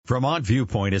Vermont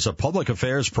Viewpoint is a public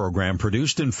affairs program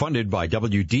produced and funded by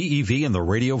WDEV and the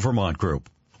Radio Vermont Group.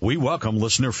 We welcome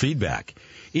listener feedback.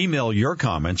 Email your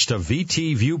comments to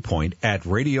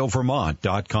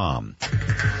vtviewpoint@radiovermont.com.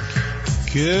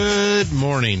 Good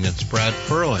morning. It's Brad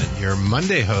Ferland, your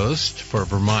Monday host for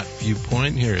Vermont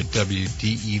Viewpoint here at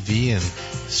WDEV in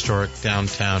historic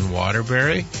downtown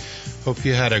Waterbury. Hope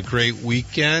you had a great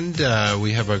weekend.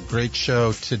 We have a great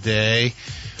show today.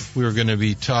 We're going to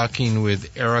be talking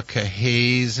with Erica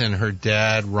Hayes and her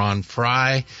dad, Ron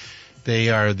Frey. They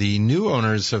are the new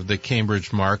owners of the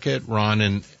Cambridge Market,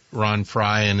 Ron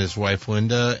Frey and his wife,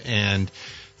 Linda, and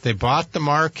they bought the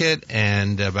market,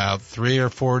 and about 3 or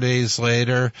 4 days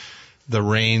later, the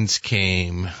rains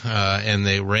came, and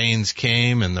the rains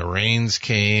came, and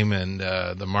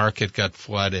the market got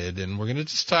flooded. And we're going to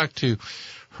just talk to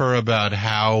her about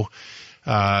how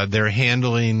they're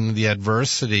handling the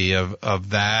adversity of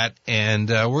that. And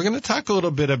we're going to talk a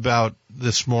little bit about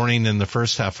this morning in the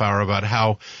first half hour about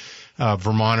how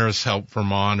Vermonters help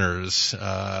Vermonters.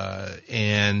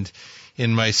 And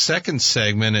in my second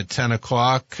segment at 10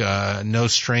 o'clock, no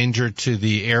stranger to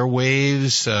the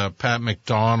airwaves, Pat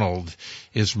McDonald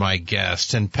is my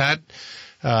guest. And Pat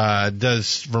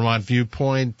does Vermont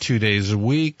Viewpoint 2 days a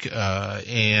week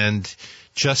and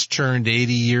just turned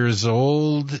 80 years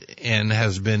old and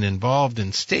has been involved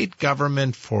in state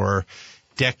government for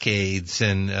decades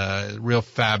and real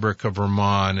fabric of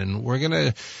Vermont. And we're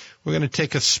going to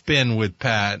take a spin with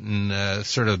Pat and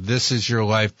sort of This Is Your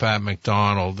Life, Pat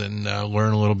McDonald, and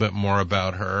learn a little bit more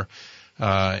about her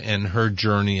and her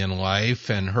journey in life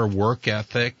and her work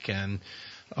ethic and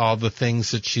all the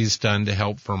things that she's done to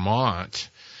help Vermont.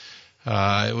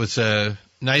 It was a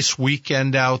nice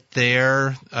weekend out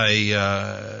there.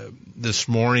 This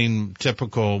morning,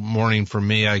 typical morning for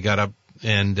me, I got up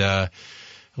and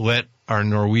let our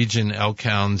Norwegian elk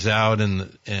hounds out,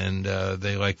 and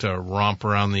they like to romp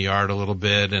around the yard a little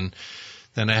bit. And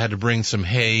then I had to bring some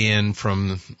hay in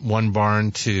from one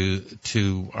barn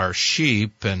to our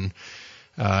sheep, and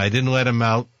I didn't let them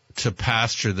out to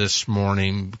pasture this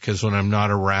morning because when I'm not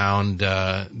around,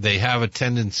 they have a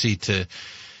tendency to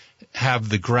have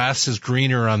the grass is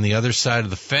greener on the other side of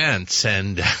the fence.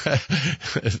 And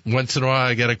once in a while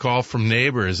I get a call from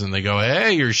neighbors and they go,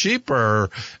 "Hey, your sheep are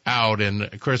out." And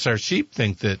of course our sheep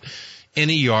think that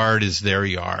any yard is their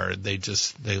yard. They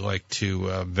like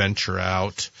to venture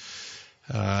out.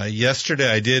 Yesterday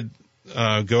I did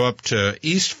go up to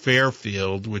East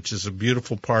Fairfield, which is a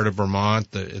beautiful part of Vermont.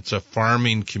 It's a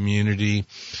farming community,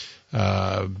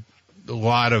 a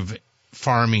lot of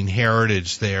farming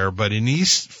heritage there, but in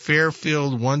East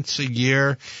Fairfield once a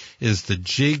year is the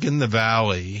Jig in the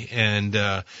Valley, and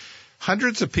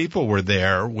hundreds of people were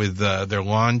there with their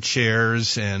lawn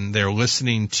chairs, and they're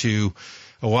listening to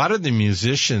a lot of the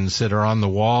musicians that are on the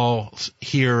wall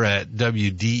here at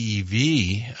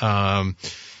WDEV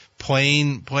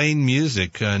playing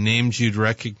music, names you'd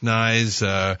recognize,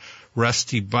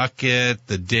 Rusty Bucket,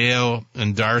 the Dale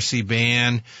and Darcy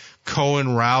Band, Cohen,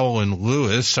 Rowell, and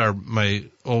Lewis, my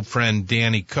old friend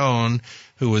Danny Cohen,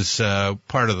 who was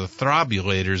part of the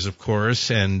Throbulators, of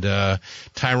course, and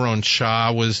Tyrone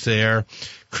Shaw was there.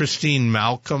 Christine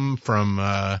Malcolm from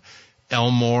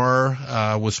Elmore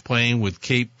was playing with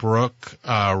Kate Brooke,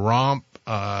 Romp,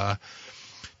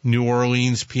 New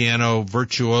Orleans piano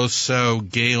virtuoso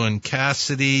Galen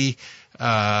Cassidy,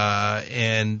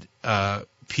 and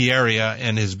Pieria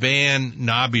and his band,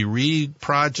 Nobby Reed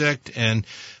Project, and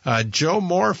Joe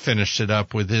Moore finished it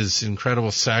up with his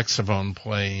incredible saxophone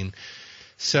playing.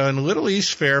 So in Little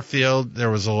East Fairfield, there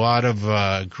was a lot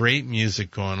of great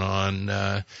music going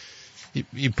on.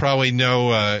 You probably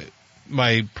know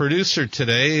my producer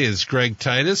today is Greg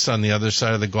Titus on the other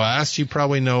side of the glass. You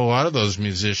probably know a lot of those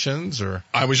musicians. Or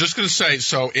I was just going to say,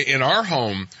 so in our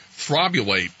home,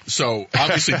 Throbulate. So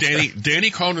obviously Danny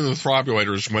Cohn and the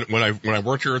Throbulators, when I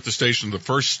worked here at the station, the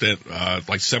first stint,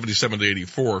 like 77 to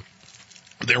 84,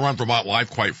 they were on Vermont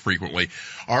Live quite frequently.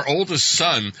 Our oldest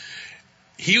son,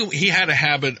 he had a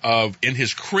habit of, in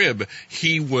his crib,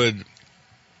 he would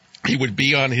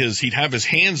be on he'd have his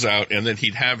hands out and then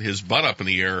he'd have his butt up in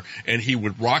the air and he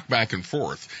would rock back and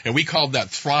forth. And we called that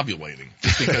throbulating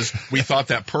just because we thought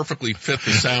that perfectly fit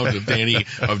the sound of Danny and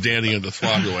the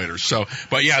Throbulators. So,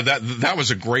 but yeah, that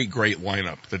was a great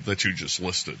lineup that you just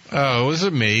listed. Oh, it was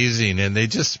amazing. And they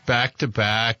just back to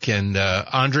back, and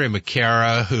Andre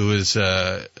McCara, who is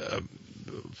a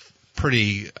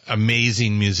pretty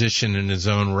amazing musician in his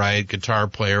own right, guitar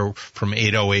player from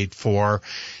 8084.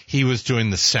 He was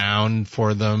doing the sound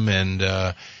for them, and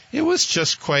It was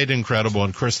just quite incredible.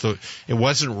 And of course, it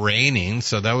wasn't raining,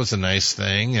 so that was a nice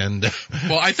thing. And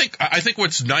well, I think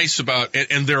what's nice about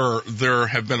and there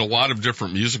have been a lot of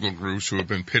different musical groups who have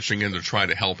been pitching in to try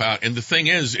to help out. And the thing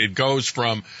is, it goes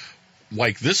from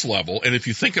like this level, and if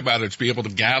you think about it, to be able to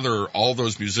gather all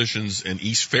those musicians in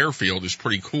East Fairfield is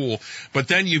pretty cool. But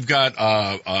then you've got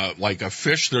like a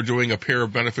Fish. They're doing a pair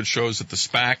of benefit shows at the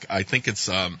SPAC. I think it's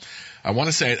I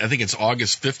think it's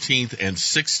August 15th and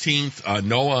 16th.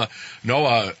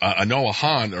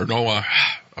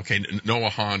 Noah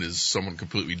Hahn is someone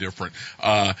completely different.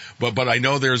 But I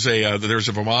know there's a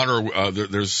Vermonter,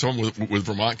 there's someone with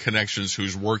Vermont connections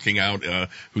who's working out,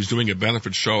 who's doing a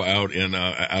benefit show out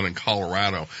in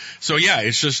Colorado. So yeah,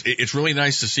 it's really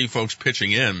nice to see folks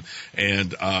pitching in,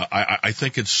 and I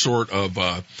think it's sort of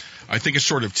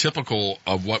typical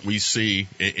of what we see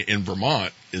in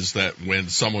Vermont, is that when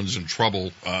someone's in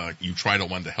trouble, you try to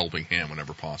lend a helping hand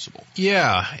whenever possible.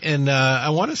 Yeah, and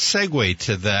I want to segue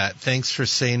to that. Thanks for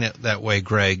saying it that way,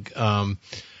 Greg.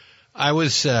 I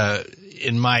was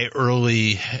in my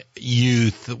early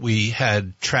youth, we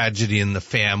had tragedy in the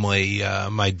family.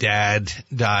 My dad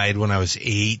died when I was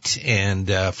 8, and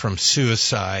from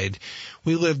suicide.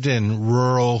 We lived in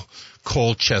rural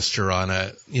Colchester on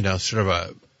a sort of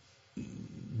a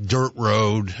dirt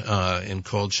road in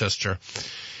Colchester.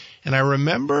 And I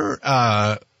remember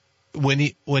when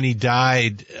he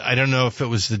died, I don't know if it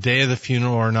was the day of the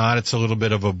funeral or not, it's a little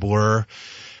bit of a blur,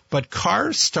 but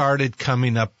cars started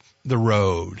coming up the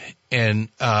road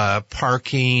and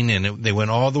parking, and they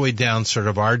went all the way down sort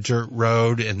of our dirt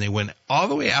road, and they went all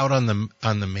the way out on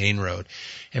the main road.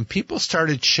 And people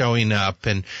started showing up,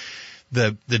 and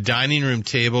the dining room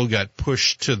table got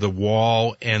pushed to the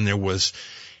wall, and there was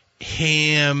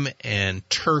ham and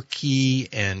turkey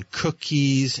and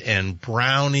cookies and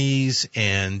brownies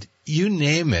and you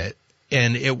name it.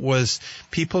 And it was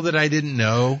people that I didn't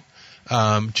know,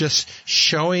 just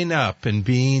showing up and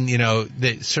being,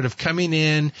 they sort of coming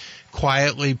in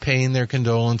quietly, paying their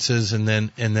condolences, and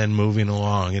then moving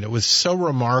along. And it was so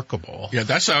remarkable. Yeah,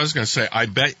 that's what I was going to say. I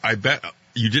bet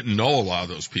you didn't know a lot of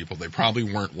those people. They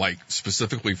probably weren't like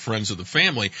specifically friends of the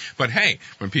family, but hey,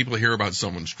 when people hear about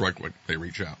someone struggling, they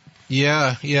reach out.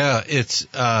 Yeah. It's,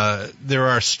 there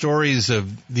are stories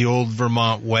of the old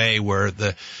Vermont way where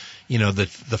the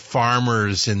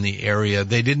farmers in the area,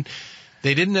 they didn't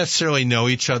necessarily know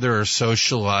each other or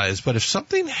socialize, but if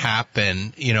something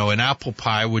happened, an apple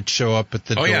pie would show up at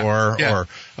the door, yeah. Or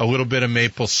a little bit of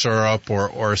maple syrup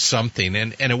or something.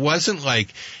 And it wasn't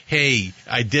like, hey,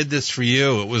 I did this for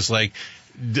you. It was like,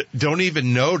 don't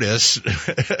even notice.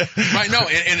 Right. No.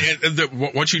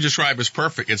 And what you describe is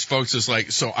perfect. It's folks is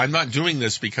like, so I'm not doing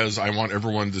this because I want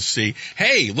everyone to see,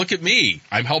 hey, look at me.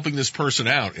 I'm helping this person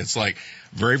out. It's like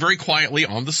very, very quietly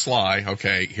on the sly.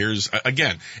 Okay. Here's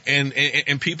again.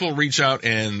 And people reach out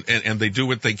and they do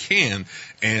what they can,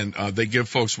 and they give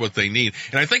folks what they need.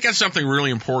 And I think that's something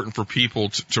really important for people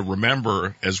to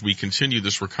remember as we continue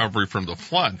this recovery from the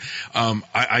flood.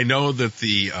 I know that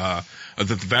that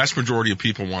the vast majority of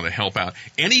people want to help out.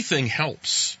 Anything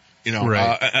helps.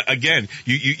 Right. Again,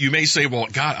 you may say, well,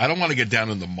 God, I don't want to get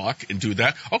down in the muck and do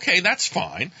that. Okay, that's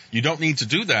fine. You don't need to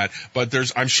do that. But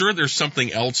I'm sure there's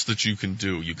something else that you can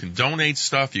do. You can donate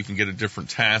stuff. You can get a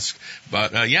different task.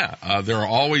 But there are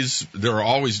always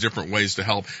different ways to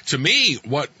help. To me,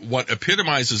 what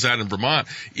epitomizes that in Vermont,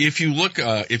 if you look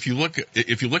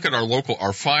at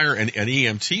our fire and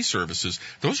EMT services,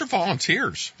 those are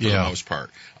volunteers for the most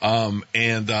part.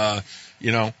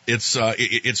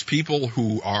 It's people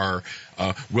who are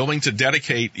willing to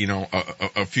dedicate,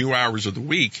 a few hours of the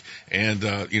week, and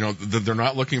they're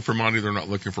not looking for money, they're not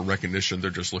looking for recognition, they're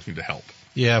just looking to help.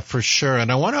 Yeah, for sure.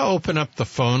 And I want to open up the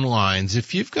phone lines.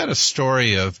 If you've got a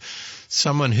story of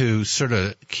someone who sort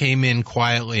of came in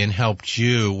quietly and helped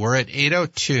you, we're at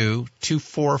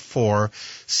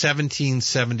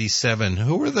 802-244-1777.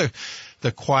 Who were the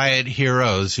quiet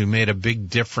heroes who made a big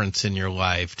difference in your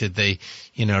life? Did they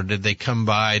come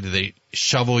by? Did they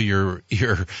shovel your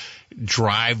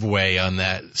driveway on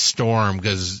that storm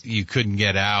because you couldn't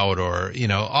get out? Or,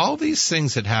 all these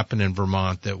things that happen in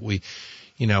Vermont that we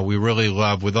really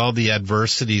love, with all the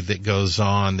adversity that goes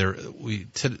on there.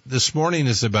 This morning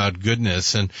is about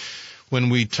goodness. And when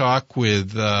we talk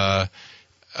with,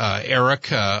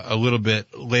 Erica a little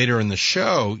bit later in the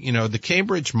show, the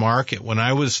Cambridge market, when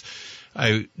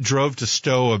I drove to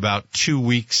Stowe about 2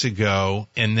 weeks ago,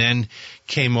 and then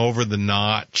came over the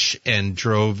Notch and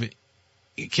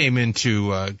came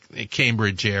into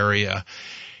Cambridge area.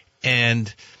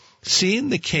 And seeing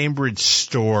the Cambridge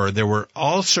store, there were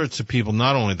all sorts of people,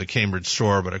 not only the Cambridge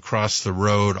store, but across the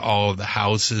road, all of the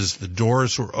houses, the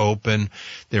doors were open.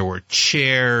 There were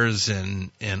chairs and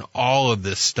all of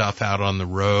this stuff out on the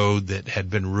road that had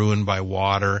been ruined by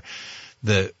water.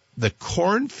 The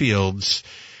cornfields,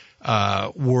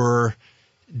 were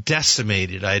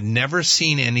decimated. I had never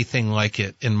seen anything like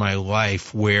it in my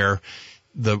life, where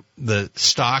the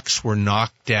stalks were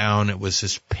knocked down. It was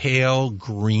this pale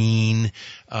green,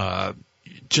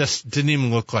 just didn't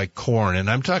even look like corn. And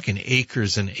I'm talking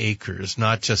acres and acres,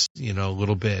 not just, a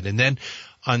little bit. And then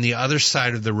on the other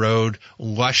side of the road,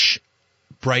 lush,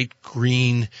 bright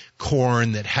green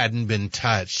corn that hadn't been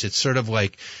touched. It's sort of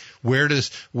like, where does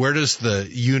the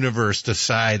universe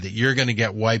decide that you're going to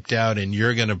get wiped out and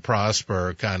you're going to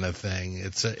prosper, kind of thing?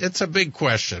 It's a big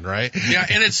question, right? Yeah,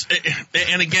 and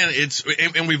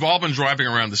we've all been driving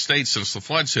around the state since the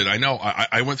floods hit. I know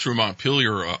I went through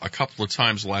Montpelier a couple of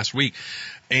times last week,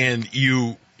 and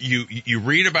you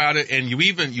read about it, and you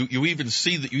even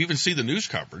see the news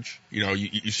coverage.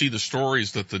 You see the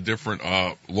stories that the different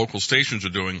local stations are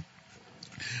doing.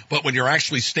 But when you're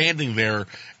actually standing there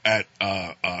at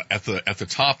the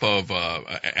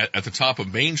top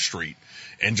of Main Street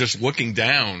and just looking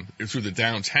down through the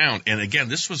downtown, and again,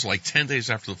 this was like 10 days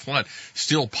after the flood,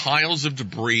 still piles of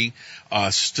debris,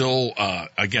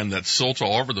 again, that silt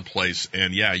all over the place,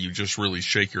 and yeah, you just really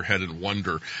shake your head and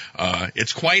wonder.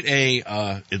 It's quite a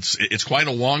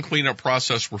long cleanup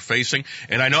process we're facing,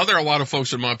 and I know there are a lot of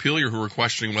folks in Montpelier who are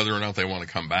questioning whether or not they want to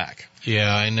come back.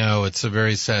 Yeah, I know. It's a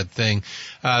very sad thing.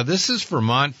 This is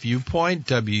Vermont Viewpoint,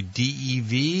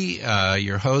 WDEV.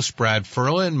 Your host, Brad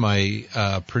Ferland.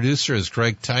 My producer is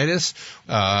Greg Titus.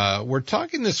 We're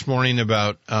talking this morning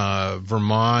about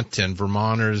Vermont and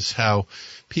Vermonters, how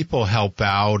people help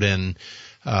out and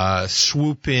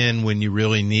swoop in when you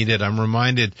really need it. I'm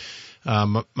reminded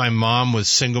my mom was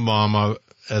single mom,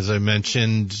 as I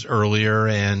mentioned earlier,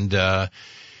 and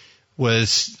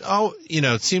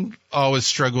it seemed always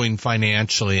struggling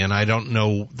financially, and I don't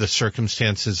know the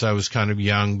circumstances. I was kind of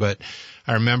young, but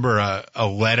I remember a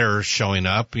letter showing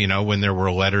up, when there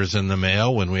were letters in the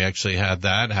mail, when we actually had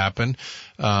that happen.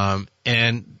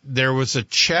 And there was a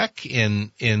check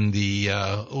in the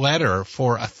letter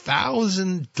for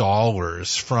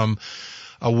 $1,000 from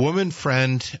a woman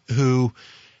friend who,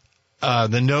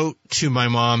 the note to my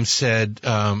mom said,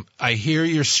 I hear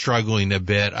you're struggling a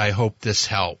bit. I hope this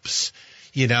helps,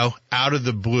 out of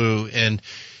the blue. And,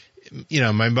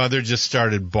 my mother just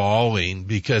started bawling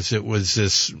because it was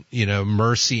this,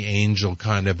 mercy angel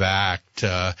kind of act.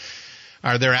 Are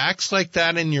there acts like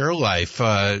that in your life?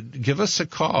 Give us a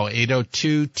call,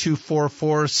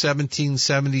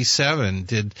 802-244-1777.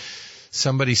 Did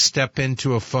somebody step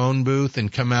into a phone booth and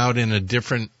come out in a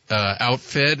different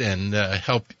outfit and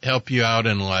help you out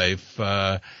in life?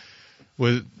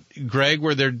 With Greg,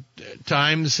 were there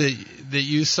times that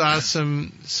you saw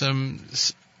some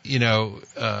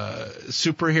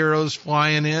superheroes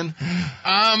flying in?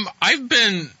 I've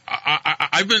been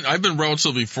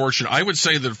relatively fortunate. I would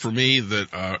say that for me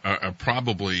that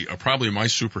probably my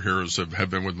superheroes have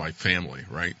been with my family,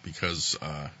 right? Because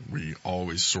we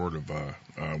always sort of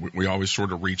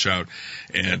reach out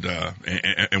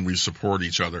and we support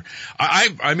each other.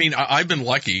 I've been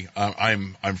lucky.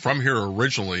 I'm from here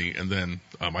originally, and then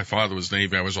my father was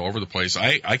Navy. I was all over the place.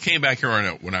 I came back here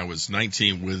when I was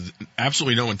 19 with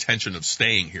absolutely no intention of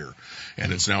staying here,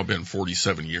 and it's now been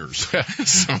 47 years.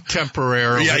 So,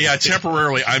 temporarily. Yeah,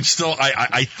 temporarily. I'm still.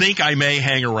 I think I may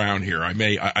hang around here. I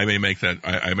may make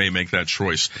that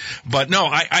choice. But no,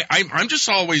 I'm just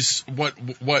always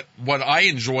what I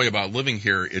enjoy about living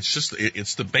here.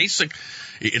 It's the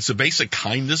basic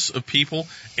kindness of people,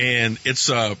 and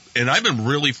and I've been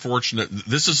really fortunate.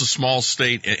 This is a small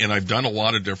state, and I've done a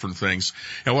lot of different things.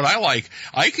 And what I like,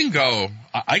 I can go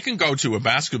to a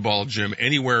basketball gym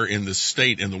anywhere in the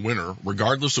state in the winter,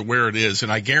 regardless of where it is,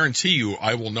 and I guarantee you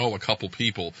I will know a couple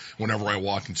people whenever I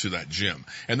walk into that gym.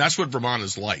 And that's what Vermont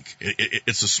is like.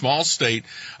 It's a small state,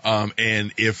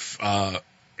 and if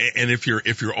you're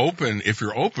open,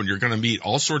 you're going to meet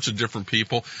all sorts of different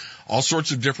people, all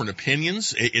sorts of different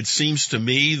opinions. It seems to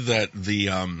me that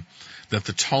the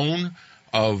tone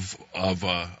of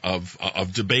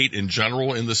debate in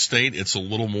general in the state, it's a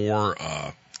little more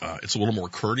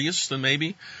courteous than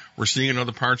maybe we're seeing in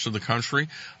other parts of the country.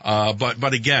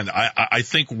 But again, I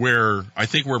think where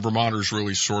Vermonters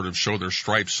really sort of show their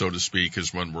stripes, so to speak,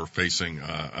 is when we're facing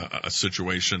a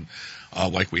situation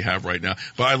like we have right now.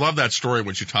 But I love that story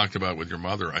what you talked about with your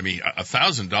mother. I mean,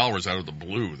 $1,000 out of the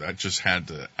blue, that just had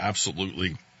to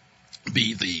absolutely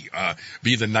be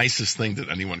the nicest thing that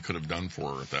anyone could have done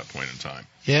for her at that point in time.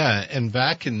 Yeah, and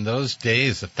back in those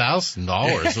days,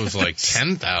 $1,000 was like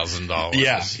 $10,000.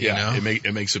 Yeah, you know?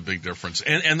 It makes a big difference,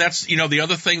 and that's the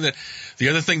other thing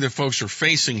that folks are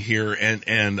facing here,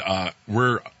 and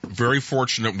we're very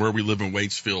fortunate where we live in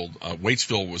Waitsfield.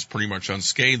 Waitsfield was pretty much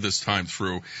unscathed this time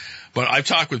through, but I've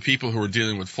talked with people who are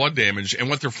dealing with flood damage, and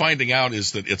what they're finding out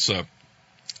is that it's a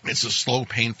slow,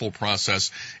 painful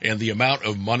process, and the amount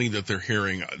of money that they're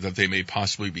hearing that they may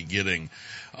possibly be getting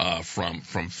from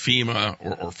FEMA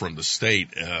or from the state,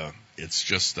 it's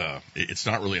just it's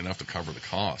not really enough to cover the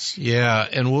cost. Yeah,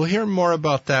 and we'll hear more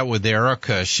about that with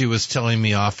Erica. She was telling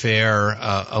me off air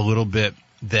a little bit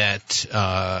that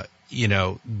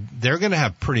they're going to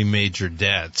have pretty major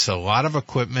debts. A lot of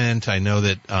equipment. I know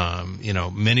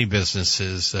that many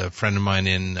businesses. A friend of mine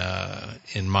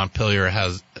in Montpelier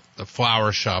has a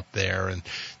flower shop there, and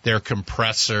their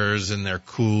compressors and their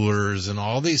coolers and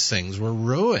all these things were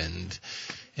ruined.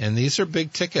 And these are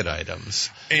big ticket items.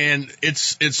 And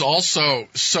it's also,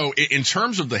 so in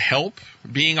terms of the help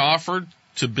being offered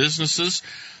to businesses,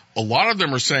 a lot of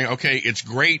them are saying, okay, it's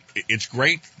great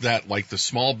that like the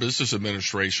Small Business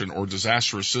Administration or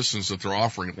disaster assistance that they're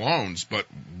offering loans, but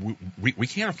we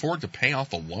can't afford to pay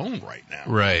off a loan right now.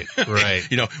 Right.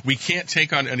 We can't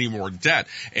take on any more debt.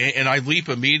 And I leap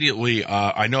immediately,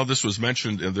 I know this was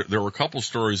mentioned, and there were a couple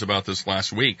stories about this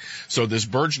last week. So this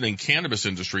burgeoning cannabis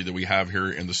industry that we have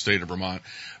here in the state of Vermont,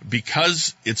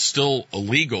 because it's still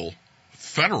illegal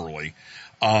federally,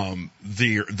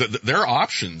 their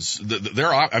options, they're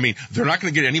not going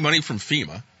to get any money from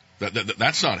FEMA.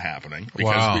 That's not happening.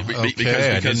 Because, wow.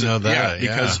 Okay. I didn't know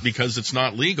that. Because it's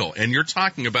not legal. And you're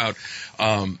talking about,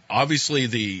 obviously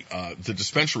the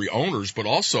dispensary owners, but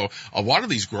also a lot of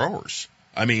these growers.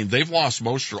 I mean, they've lost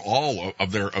most or all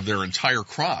of their entire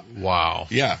crop. Wow.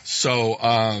 Yeah. So,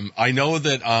 I know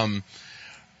that,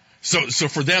 So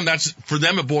for them,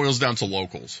 it boils down to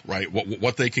locals, right?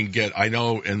 What they can get. I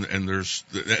know, and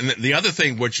the other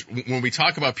thing, which when we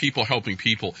talk about people helping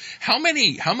people, how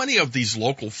many of these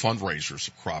local fundraisers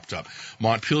have cropped up?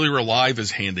 Montpelier Alive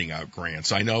is handing out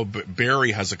grants. I know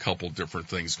Barry has a couple different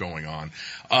things going on.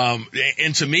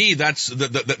 And to me, that's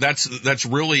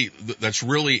really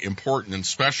important and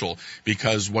special,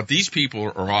 because what these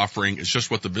people are offering is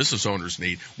just what the business owners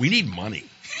need. We need money.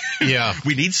 Yeah.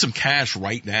 We need some cash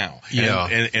right now.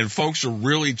 Yeah. And folks are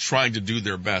really trying to do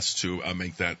their best to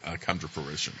make that come to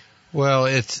fruition. Well,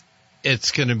 it's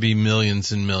going to be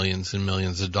millions and millions and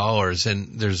millions of dollars,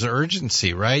 and there's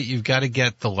urgency, right? You've got to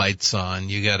get the lights on.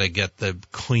 You got to get the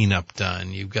cleanup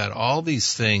done. You've got all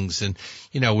these things. And,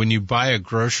 when you buy a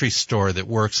grocery store that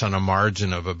works on a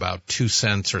margin of about 2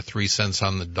 cents or 3 cents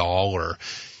on the dollar,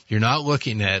 you're not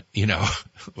looking at,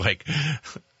 like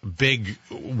big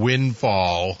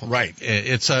windfall. Right.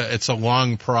 It's a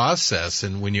long process.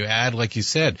 And when you add, like you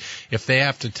said, if they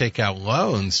have to take out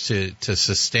loans to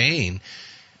sustain,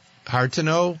 hard to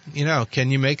know, can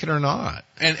you make it or not?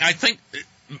 And I think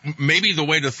maybe the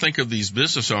way to think of these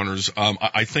business owners,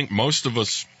 I think most of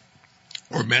us,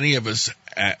 or many of us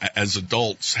as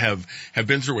adults, have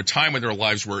been through a time in their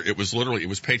lives where it was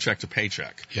paycheck to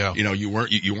paycheck. Yeah. You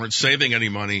weren't saving any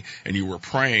money, and you were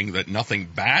praying that nothing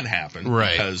bad happened.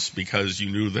 Right. Because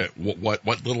you knew that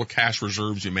what little cash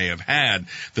reserves you may have had,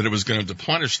 that it was going to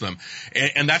deplenish them.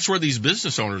 And that's where these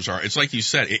business owners are. It's like you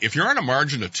said, if you're on a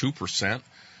margin of 2%,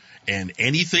 and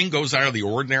anything goes out of the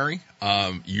ordinary,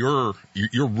 you're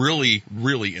really,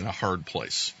 really in a hard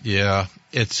place. Yeah.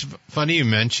 It's funny you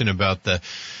mention about the,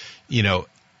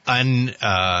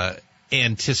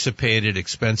 unanticipated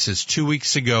expenses. 2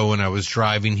 weeks ago when I was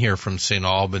driving here from St.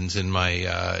 Albans in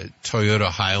my Toyota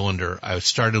Highlander, I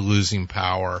started losing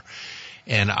power,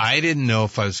 and I didn't know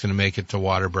if I was going to make it to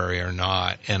Waterbury or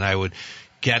not. And I would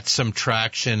get some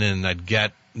traction, and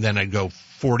then I'd go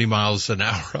 40 miles an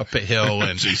hour up a hill,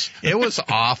 and it was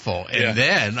awful. And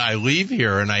then I leave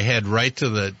here and I head right to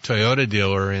the Toyota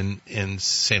dealer in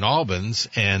St. Albans,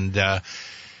 and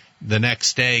the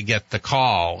next day get the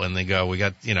call, and they go, we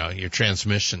got, your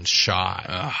transmission's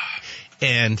shot.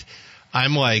 And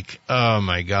I'm like, oh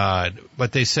my God.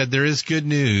 But they said there is good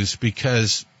news,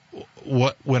 because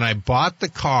when I bought the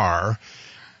car,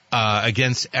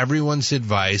 against everyone's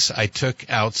advice, I took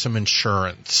out some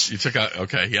insurance. You took out,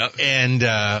 okay, yeah. And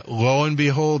lo and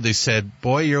behold, they said,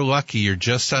 boy, you're lucky. You're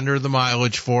just under the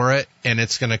mileage for it, and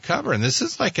it's going to cover. And this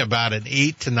is like about an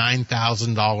 $8,000 to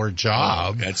 $9,000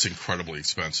 job. Oh, that's incredibly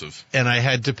expensive. And I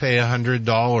had to pay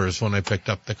 $100 when I picked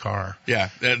up the car. Yeah,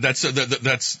 that's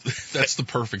the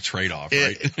perfect trade-off,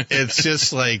 right? It's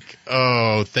just like,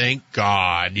 oh, thank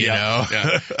God, you know.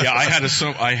 Yeah.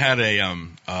 I had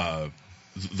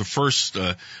the first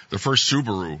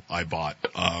Subaru I bought,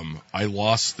 I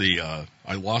lost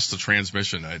the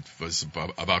transmission. I was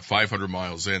about 500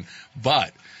 miles in,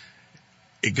 but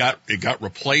it got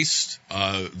replaced.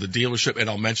 The dealership, and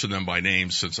I'll mention them by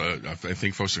name since I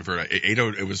think folks have heard it.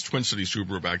 It was Twin City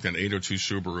Subaru back then, 802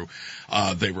 Subaru.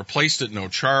 They replaced it, no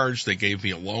charge. They gave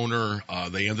me a loaner.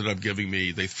 They ended up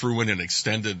they threw in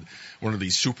one of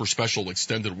these super special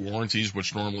extended warranties,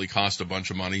 which normally cost a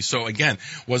bunch of money. So again,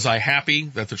 was I happy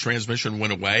that the transmission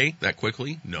went away that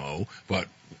quickly? No, but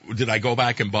did I go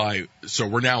back and buy? So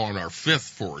we're now on our 5th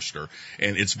Forester,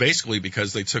 and it's basically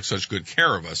because they took such good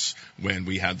care of us when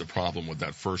we had the problem with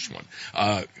that first one.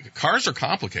 Cars are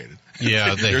complicated.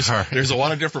 Yeah, are. There's a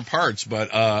lot of different parts,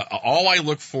 but all I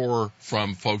look for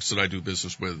from folks that I do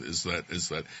business with is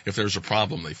that if there's a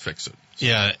problem, they fix it.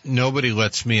 Yeah, nobody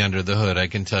lets me under the hood, I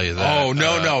can tell you that. Oh,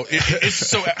 no.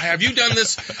 So have you done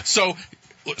this? So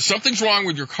something's wrong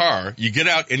with your car. You get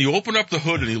out and you open up the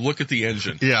hood and you look at the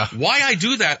engine. Yeah. Why I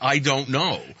do that, I don't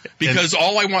know. Because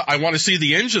I want to see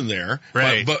the engine there.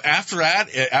 Right. But after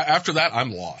that,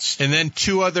 I'm lost. And then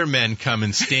 2 other men come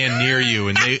and stand near you,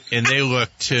 and they look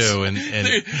too, and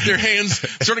their hands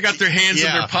sort of got their hands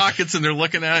in their pockets, and they're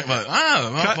looking at it.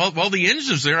 Like, well, the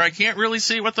engine's there. I can't really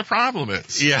see what the problem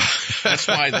is. Yeah.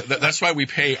 That's why we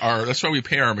pay our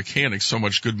mechanics so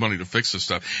much good money to fix this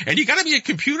stuff. And you got to be a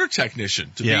computer technician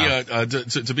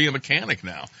to be a mechanic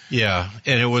now. Yeah,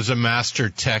 and it was a master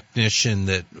technician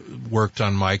that worked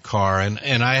on my car,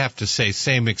 and I have to say,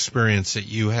 same experience that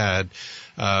you had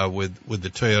with the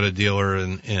Toyota dealer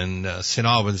in St.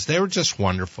 Albans. They were just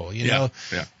wonderful. You know,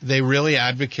 they really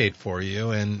advocate for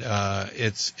you, and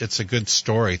it's a good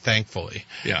story, thankfully.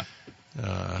 Yeah.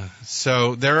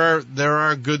 So there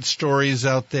are good stories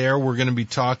out there. We're going to be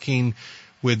talking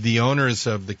with the owners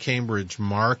of the Cambridge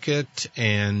market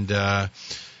and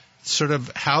sort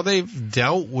of how they've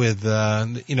dealt with,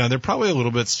 they're probably a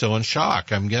little bit still in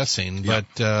shock, I'm guessing, but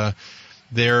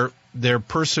they're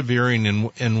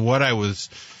persevering. And what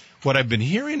I've been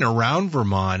hearing around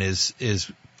Vermont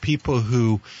is people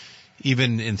who,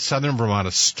 even in southern Vermont,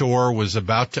 a store was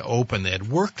about to open. They had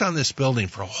worked on this building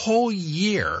for a whole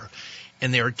year,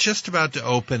 and they were just about to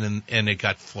open, and it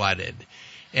got flooded.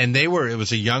 And it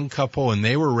was a young couple, and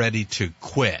they were ready to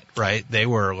quit, right? They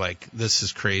were like, this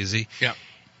is crazy. Yeah.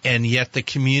 And yet the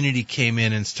community came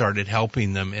in and started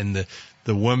helping them. And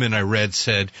the woman I read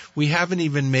said, we haven't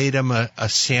even made them a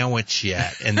sandwich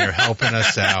yet, and they're helping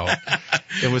us out.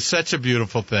 It was such a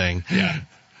beautiful thing. Yeah.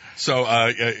 So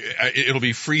it'll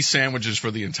be free sandwiches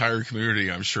for the entire community,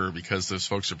 I'm sure, because those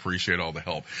folks appreciate all the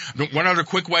help. One other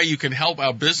quick way you can help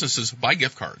out businesses, buy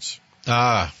gift cards.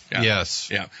 Yes.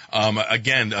 Yeah.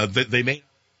 Again,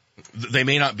 they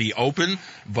may not be open,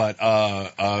 but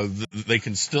they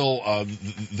can still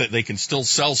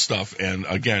sell stuff. And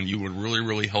again, you would really,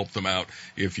 really help them out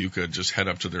if you could just head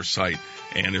up to their site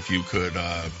and if you could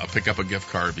pick up a gift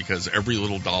card, because every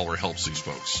little dollar helps these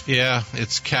folks. Yeah,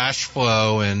 it's cash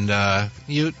flow, and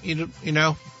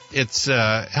it's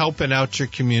helping out your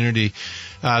community.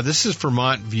 This is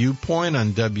Vermont Viewpoint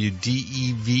on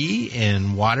WDEV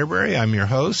in Waterbury. I'm your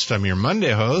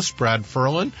Monday host, Brad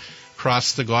Ferland.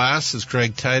 Across the glass is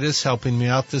Greg Titus helping me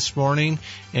out this morning,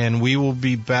 and we will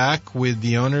be back with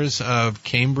the owners of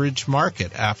Cambridge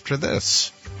Market after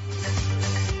this.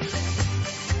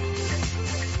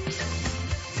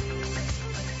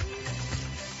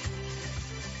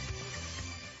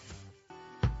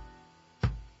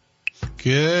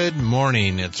 Good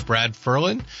morning. It's Brad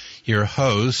Ferland, your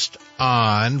host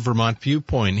on Vermont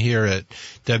Viewpoint here at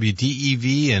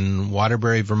WDEV in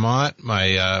Waterbury, Vermont.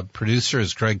 My producer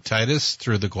is Greg Titus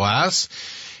through the glass.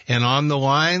 And on the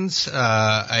lines,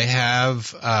 I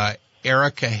have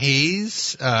Erica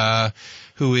Hayes,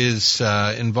 who is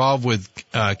involved with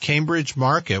Cambridge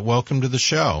Market. Welcome to the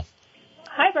show.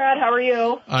 Hi, Brad. How are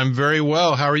you? I'm very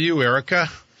well. How are you, Erica?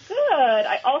 Good.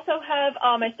 I also have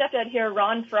my stepdad here,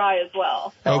 Ron Frey, as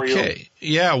well. How are you?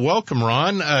 Yeah, welcome,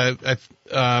 Ron.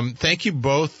 Thank you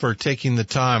both for taking the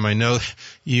time. I know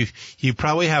you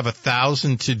probably have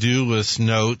 1,000 to-do list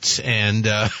notes, and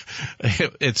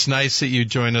it's nice that you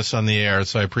join us on the air,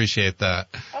 so I appreciate that.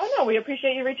 Oh, no, we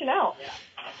appreciate you reaching out.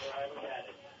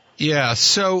 Yeah,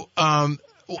 so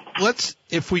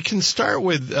if we can start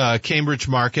with Cambridge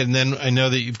Market, and then I know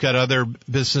that you've got other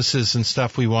businesses and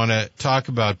stuff we want to talk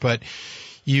about, but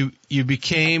you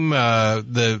became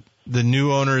the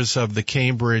new owners of the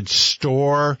Cambridge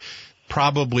store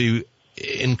probably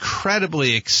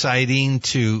incredibly exciting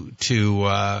to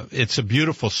it's a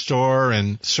beautiful store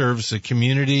and serves the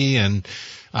community, and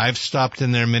I've stopped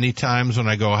in there many times when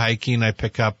I go hiking. I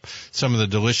pick up some of the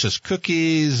delicious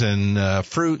cookies and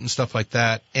fruit and stuff like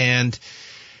that. And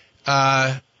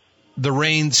the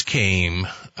rains came.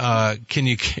 Can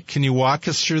you walk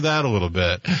us through that a little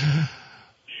bit?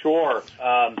 Sure.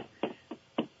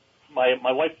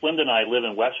 My wife Linda and I live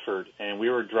in Westford, and we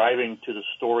were driving to the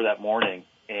store that morning,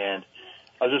 and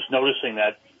I was just noticing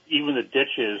that even the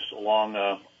ditches along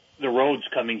the roads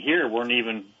coming here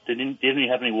didn't even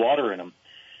have any water in them.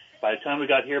 By the time we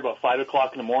got here about 5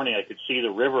 o'clock in the morning, I could see the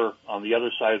river on the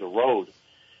other side of the road,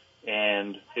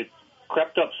 and it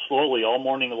crept up slowly all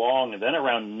morning long, and then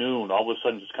around noon, all of a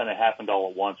sudden, just kind of happened all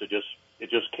at once. It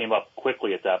just came up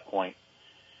quickly at that point,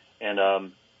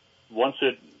 and once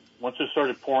it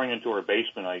started pouring into our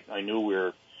basement, I knew we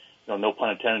were, no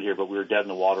pun intended here, but we were dead in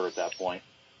the water at that point.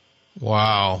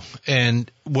 Wow.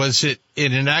 And was it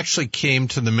actually came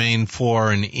to the main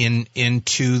floor and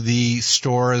into the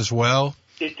store as well?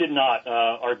 It did not.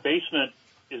 Our basement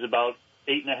is about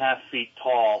 8.5 feet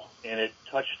tall, and it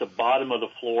touched the bottom of the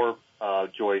floor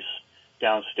joist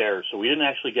downstairs. So we didn't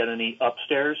actually get any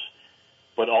upstairs,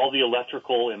 but all the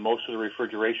electrical and most of the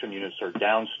refrigeration units are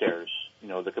downstairs,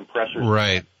 the compressors.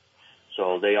 Right.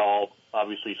 So they all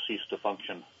obviously ceased to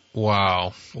function.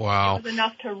 Wow. It was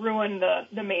enough to ruin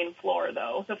the main floor,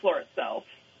 though, the floor itself.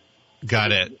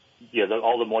 Got it. Yeah,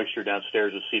 all the moisture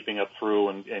downstairs is seeping up through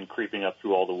and creeping up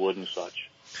through all the wood and such.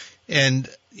 And,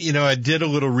 I did a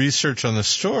little research on the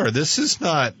store. This is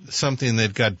not something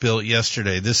that got built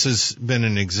yesterday. This has been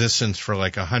in existence for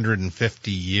like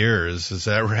 150 years. Is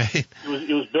that right? It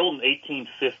was built in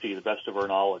 1850, to the best of our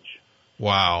knowledge.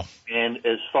 Wow. And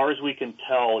as far as we can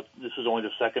tell, this is only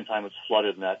the second time it's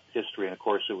flooded in that history. And, of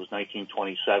course, it was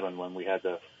 1927 when we had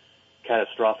the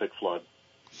catastrophic flood.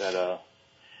 That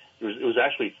it was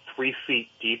actually 3 feet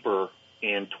deeper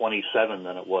in 27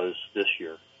 than it was this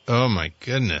year. Oh, my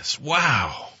goodness.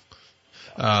 Wow.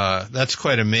 That's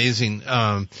quite amazing.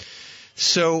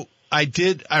 So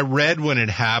I read when it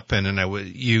happened, and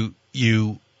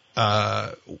you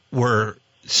were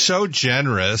so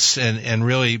generous and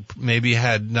really maybe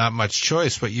had not much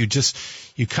choice, but you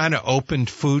kind of opened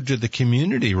food to the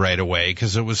community right away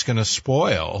because it was going to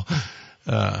spoil.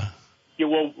 Yeah,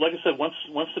 well, like I said,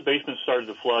 once the basement started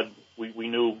to flood, we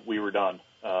knew we were done.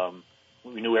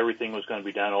 We knew everything was going to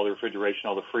be down, all the refrigeration,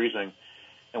 all the freezing.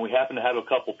 And we happened to have a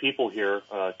couple people here,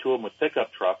 two of them with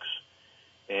pickup trucks,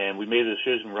 and we made the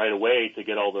decision right away to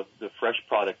get all the fresh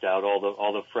product out,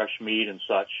 all the fresh meat and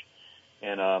such.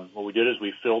 And what we did is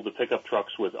we filled the pickup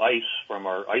trucks with ice from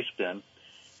our ice bin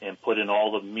and put in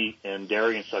all the meat and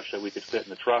dairy and such that we could fit in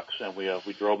the trucks. And we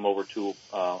drove them over to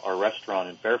our restaurant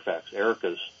in Fairfax,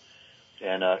 Erica's.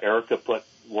 And Erica put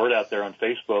word out there on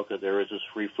Facebook that there is this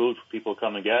free food for people to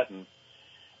come and get, and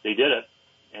they did it.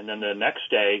 And then the next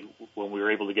day, when we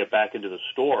were able to get back into the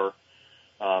store,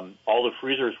 all the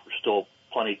freezers were still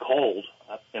plenty cold,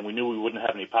 and we knew we wouldn't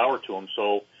have any power to them.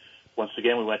 So once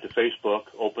again, we went to Facebook,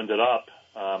 opened it up,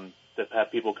 to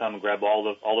have people come and grab all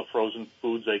the frozen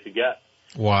foods they could get.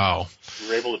 Wow. We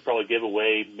were able to probably give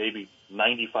away maybe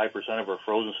 95% of our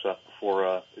frozen stuff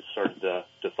before it started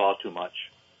to thaw too much.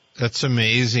 That's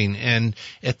amazing. And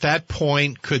at that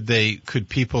point, could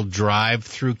people drive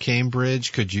through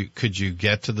Cambridge? Could you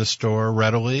get to the store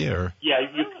readily, or? Yeah,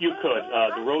 you could.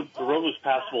 The road was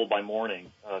passable by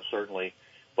morning, certainly.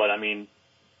 But I mean,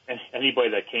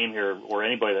 anybody that came here or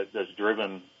anybody that's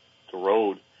driven the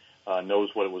road knows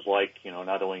what it was like.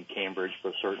 Not only in Cambridge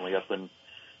but certainly up in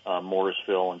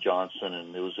Morrisville and Johnson,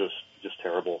 and it was just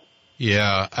terrible.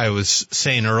 Yeah, I was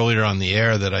saying earlier on the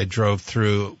air that I drove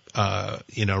through,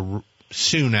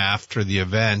 soon after the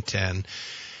event, and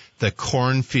the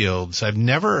cornfields. I've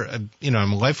never,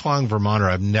 I'm a lifelong Vermonter.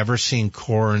 I've never seen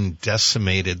corn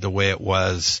decimated the way it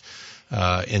was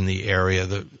in the area.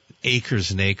 The acres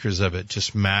and acres of it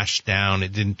just mashed down.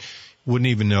 Wouldn't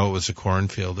even know it was a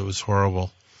cornfield. It was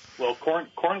horrible. Well,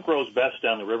 corn grows best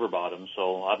down the river bottom,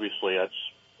 so obviously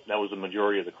that was the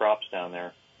majority of the crops down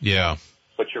there. Yeah.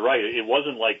 But you're right. It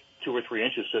wasn't like 2 or 3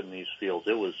 inches sitting in these fields.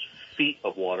 It was feet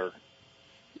of water.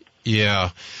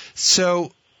 Yeah.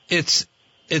 So it's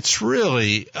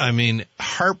really,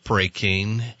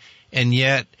 heartbreaking, and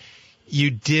yet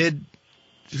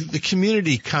the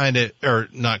community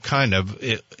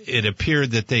it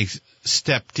appeared that they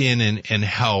stepped in and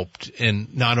helped,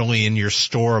 and not only in your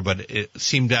store, but it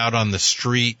seemed out on the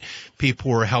street, people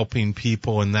were helping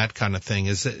people and that kind of thing.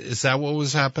 Is that what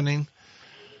was happening?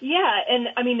 Yeah, and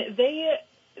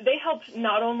they helped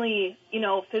not only,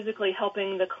 physically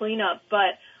helping the cleanup,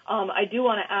 but I do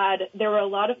want to add, there were a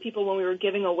lot of people when we were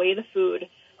giving away the food.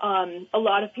 A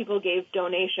lot of people gave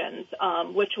donations,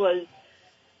 which was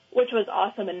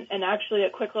awesome. And actually, a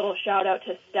quick little shout out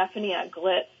to Stephanie at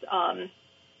Glitz,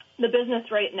 the business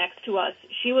right next to us.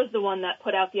 She was the one that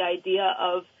put out the idea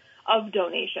of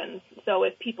donations. So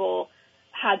if people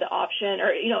had the option,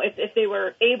 or if they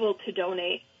were able to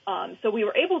donate, so we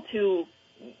were able to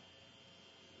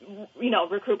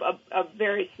recoup a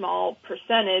very small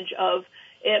percentage of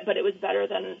it, but it was better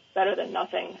than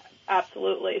nothing.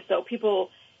 Absolutely. So people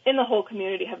in the whole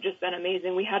community have just been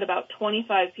amazing. We had about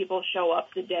 25 people show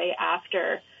up the day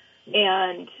after,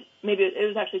 and maybe it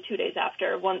was actually 2 days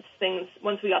after. Once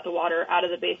we got the water out of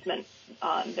the basement,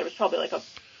 there was probably like a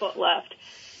foot left.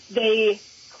 They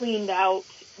cleaned out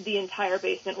the entire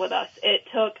basement with us. It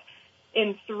took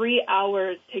in 3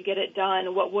 hours to get it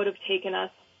done what would have taken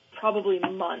us probably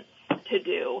months to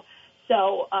do.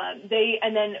 So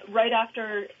and then right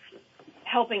after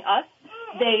helping us,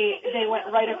 they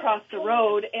went right across the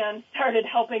road and started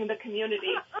helping the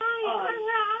community.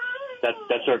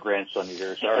 That's our grandson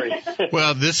here. Sorry.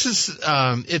 Well, this is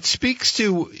it speaks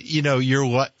to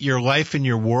your life and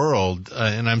your world,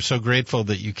 and I'm so grateful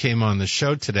that you came on the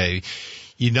show today.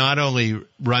 You not only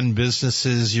run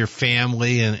businesses, your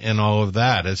family, and all of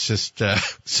that. It's just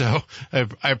so I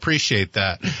appreciate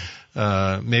that.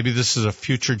 Maybe this is a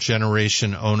future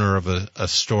generation owner of a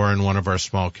store in one of our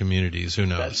small communities. Who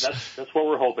knows? That's what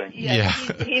we're hoping. Yeah.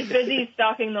 He's busy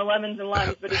stocking the lemons and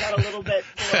limes, but he got a little bit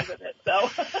bored with it. So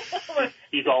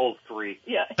he's all of three.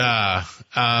 Yeah.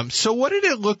 So what did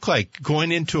it look like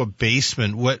going into a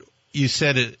basement? What you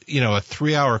said, a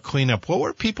 3-hour cleanup. What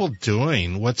were people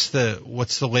doing? What's the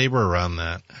labor around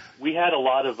that? We had a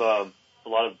lot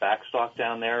of back stock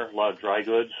down there, a lot of dry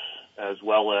goods, as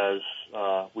well as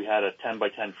we had a 10 by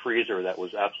 10 freezer that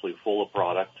was absolutely full of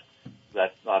product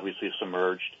that obviously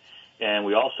submerged. And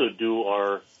we also do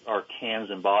our cans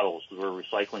and bottles. We're a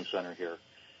recycling center here.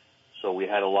 So we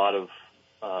had a lot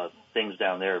of things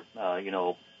down there,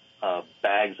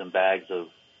 bags and bags of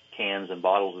cans and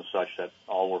bottles and such that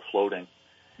all were floating.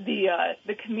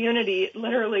 The community,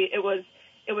 literally, it was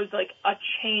like a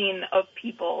chain of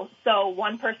people. So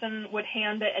one person would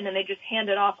hand it, and then they just hand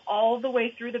it off all the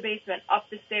way through the basement, up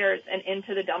the stairs, and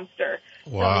into the dumpster.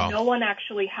 Wow. So no one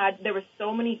actually there were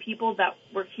so many people that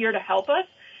were here to help us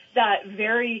that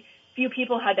very few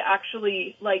people had to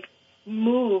actually,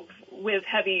 move with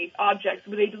heavy objects.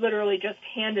 They literally just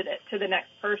handed it to the next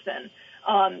person.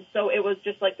 So it was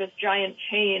just like this giant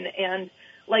chain, and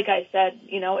like I said,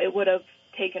 it would have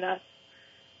taken us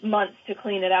months to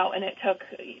clean it out, and it took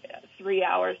 3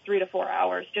 to 4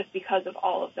 hours just because of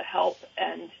all of the help,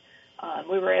 and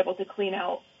we were able to clean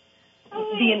out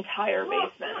the entire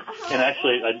basement. And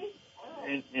actually,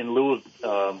 in lieu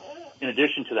of, in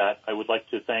addition to that, I would like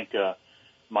to thank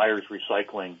Myers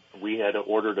Recycling. We had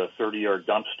ordered a 30-yard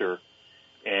dumpster,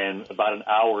 and about an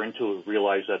hour into it,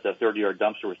 realized that 30-yard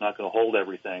dumpster was not going to hold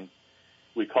everything.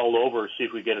 We called over to see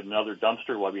if we could get another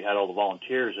dumpster while we had all the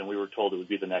volunteers, and we were told it would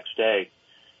be the next day.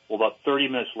 Well, about 30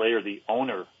 minutes later, the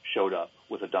owner showed up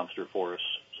with a dumpster for us.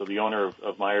 So the owner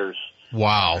of Myers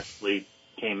actually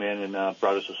came in and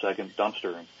brought us a second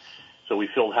dumpster. And so we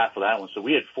filled half of that one. So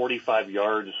we had 45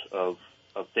 yards of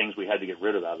things we had to get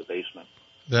rid of out of the basement.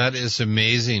 That is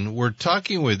amazing. We're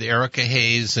talking with Erica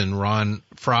Hayes and Ron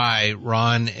Frey.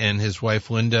 Ron and his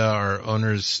wife Linda are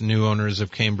new owners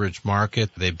of Cambridge Market.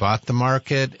 They bought the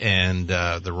market, and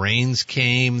the rains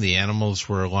came. The animals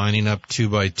were lining up 2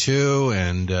 by 2,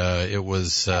 and it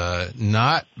was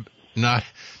not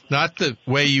the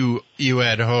way you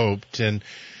had hoped. And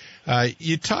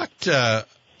you talked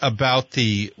about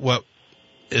what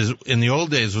is in the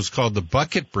old days was called the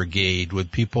bucket brigade,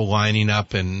 with people lining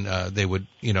up, and they would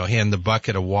hand the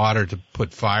bucket of water to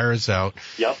put fires out.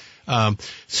 Yep.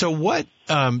 So what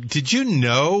did you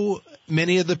know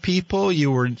many of the people?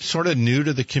 You were sort of new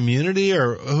to the community,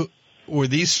 or were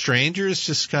these strangers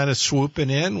just kind of swooping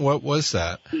in? What was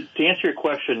that? To answer your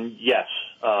question, yes.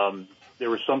 There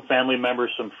were some family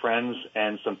members, some friends,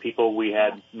 and some people we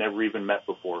had never even met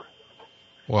before.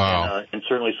 Wow. And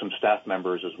certainly some staff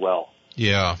members as well.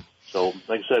 Yeah. So,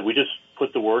 like I said, we just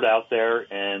put the word out there,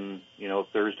 and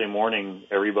Thursday morning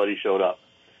everybody showed up,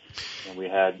 and we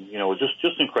had it was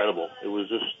just incredible. It was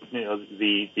just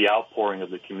the outpouring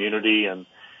of the community, and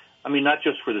I mean not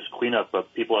just for this cleanup,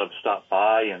 but people have stopped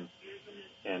by,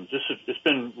 and just it's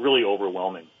been really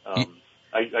overwhelming.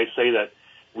 I say that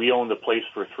we owned the place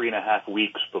for 3.5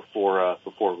 weeks before it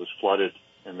was flooded,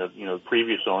 and the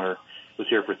previous owner was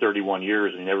here for 31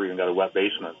 years and he never even got a wet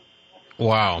basement.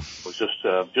 Wow. It was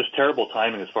just terrible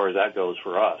timing as far as that goes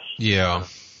for us. Yeah.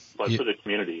 but for the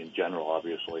community in general,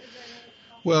 obviously.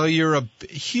 Well, you're a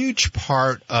huge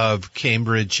part of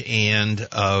Cambridge and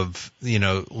of,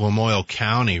 Lamoille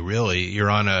County, really. You're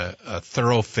on a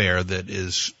thoroughfare that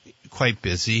is quite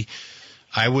busy.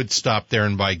 I would stop there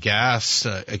and buy gas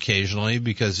occasionally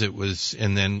because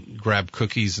and then grab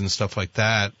cookies and stuff like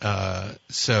that.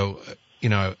 So,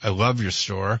 I love your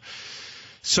store.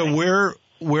 So where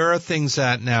are things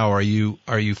at now? Are you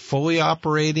fully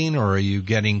operating, or are you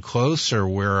getting close, or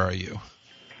where are you?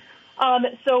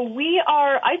 So we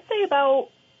are, I'd say, about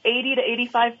 80 to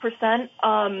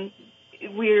 85%.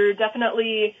 We're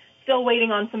definitely still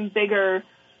waiting on some bigger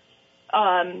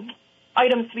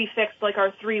items to be fixed, like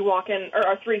our 3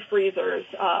 freezers,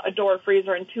 a door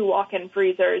freezer and 2 walk-in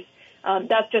freezers.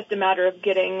 That's just a matter of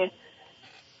getting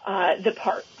the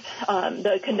parts,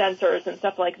 the condensers and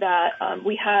stuff like that.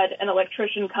 We had an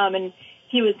electrician come, and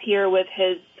he was here with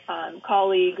his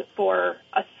colleague for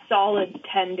a solid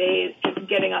 10 days, just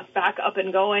getting us back up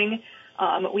and going.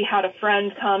 We had a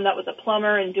friend come that was a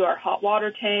plumber and do our hot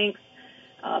water tanks.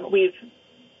 We've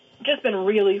just been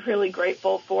really, really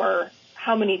grateful for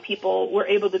how many people were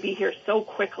able to be here so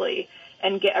quickly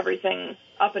and get everything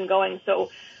up and going.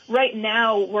 So right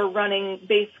now we're running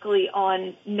basically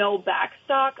on no back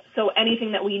stock. So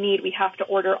anything that we need, we have to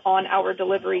order on our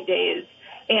delivery days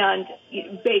and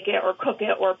bake it or cook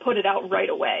it or put it out right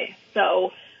away.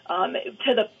 So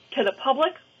to the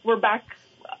public, we're back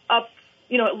up.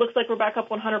 It looks like we're back up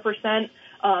 100%,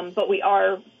 but we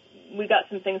got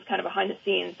some things kind of behind the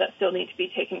scenes that still need to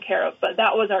be taken care of. But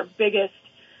that was our biggest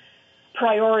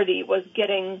priority, was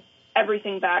getting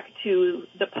everything back to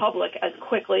the public as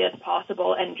quickly as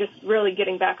possible and just really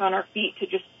getting back on our feet to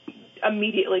just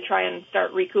immediately try and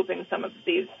start recouping some of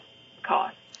these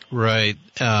costs. Right,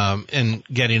 and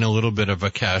getting a little bit of a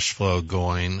cash flow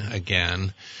going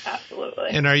again. Absolutely.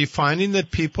 And are you finding that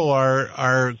people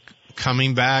are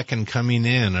coming back and coming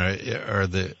in?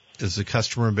 Is the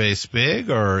customer base big,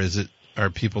 or are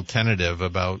people tentative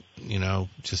about,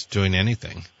 just doing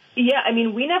anything? Yeah, I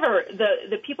mean,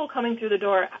 the people coming through the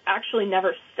door actually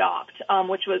never stopped,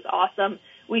 which was awesome.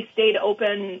 We stayed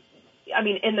open,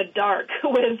 in the dark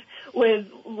with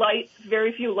lights,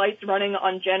 very few lights running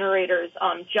on generators,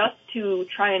 just to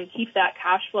try and keep that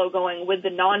cash flow going with the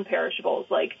non-perishables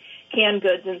like canned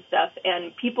goods and stuff.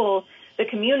 And the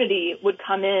community would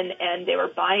come in and they were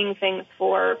buying things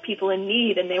for people in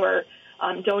need, and they were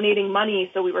donating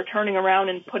money. So we were turning around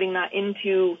and putting that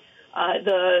into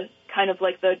the kind of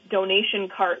like the donation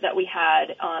cart that we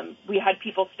had. We had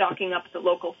people stocking up the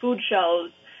local food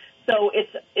shelves. So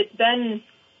it's been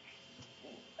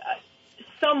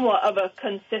somewhat of a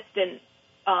consistent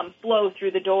flow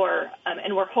through the door,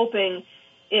 and we're hoping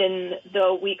in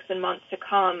the weeks and months to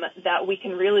come that we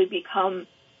can really become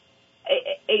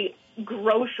a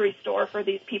grocery store for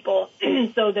these people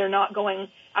so they're not going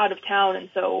out of town. And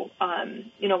so,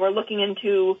 we're looking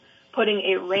into putting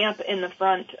a ramp in the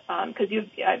front, because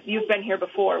you've been here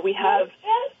before. We have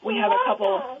a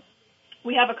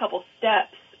couple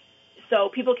steps, so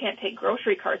people can't take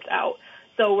grocery carts out.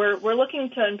 So we're looking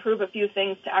to improve a few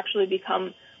things to actually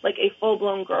become like a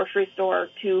full-blown grocery store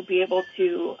to be able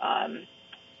to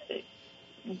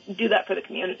do that for the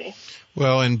community.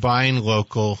 Well, and buying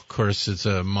local, of course, is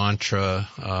a mantra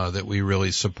that we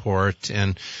really support.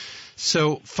 And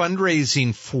so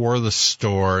fundraising for the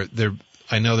store,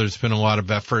 I know there's been a lot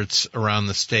of efforts around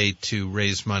the state to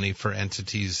raise money for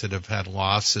entities that have had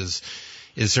losses.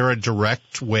 Is there a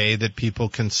direct way that people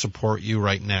can support you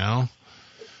right now?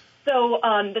 So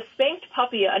the Spanked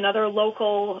Puppy, another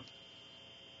local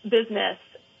business,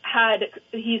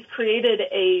 he's created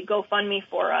a GoFundMe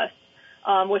for us,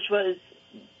 which was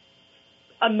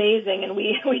amazing, and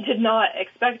we did not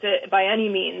expect it by any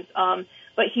means.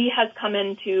 But he has come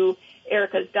into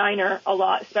Erica's Diner a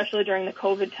lot, especially during the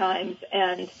COVID times,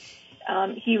 and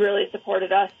he really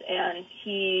supported us, and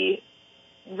he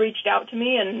reached out to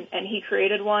me, and he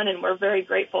created one, and we're very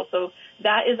grateful. So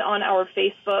that is on our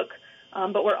Facebook,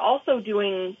 but we're also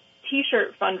doing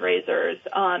T-shirt fundraisers.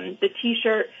 The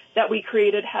T-shirt that we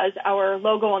created has our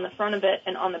logo on the front of it,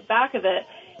 and on the back of it,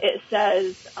 it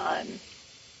says,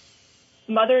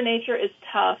 Mother Nature is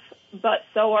tough, but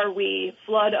so are we,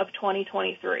 flood of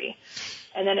 2023.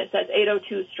 And then it says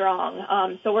 802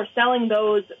 strong. So we're selling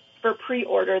those for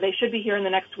pre-order. They should be here in the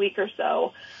next week or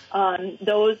so.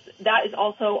 That is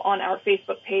also on our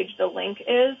Facebook page, the link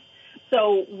is.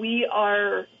 So we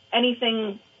are,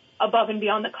 anything above and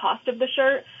beyond the cost of the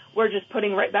shirt, we're just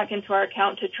putting right back into our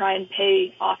account to try and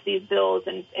pay off these bills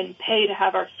and pay to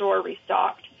have our store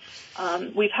restocked.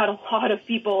 We've had a lot of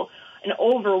people, an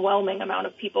overwhelming amount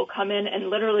of people come in and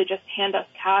literally just hand us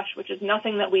cash, which is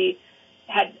nothing that we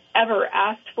had ever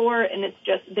asked for, and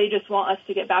they just want us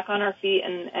to get back on our feet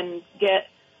and get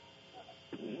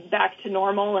back to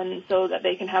normal, and so that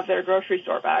they can have their grocery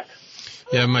store back.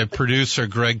 Yeah, my producer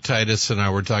Greg Titus and I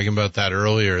were talking about that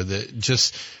earlier. That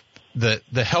just the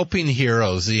helping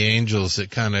heroes, the angels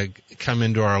that kind of come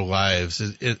into our lives.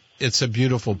 It's a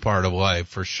beautiful part of life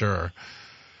for sure.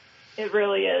 It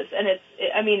really is, and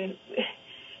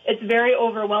it's very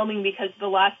overwhelming because the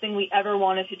last thing we ever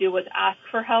wanted to do was ask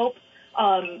for help.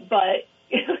 But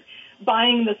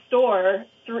buying the store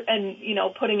and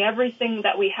putting everything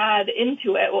that we had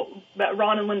into it, that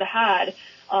Ron and Linda had,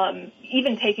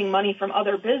 even taking money from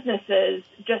other businesses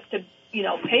just to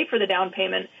pay for the down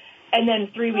payment, and then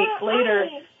 3 weeks later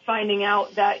finding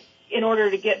out that in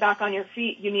order to get back on your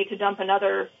feet you need to dump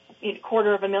another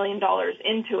 $250,000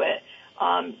 into it,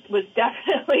 was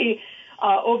definitely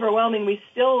overwhelming. We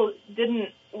still didn't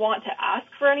want to ask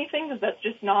for anything because that's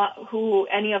just not who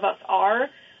any of us are.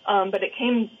 But it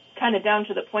came kind of down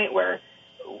to the point where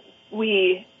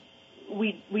we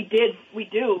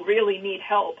do really need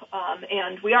help.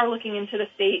 And we are looking into the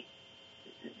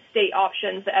state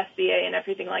options, the SBA and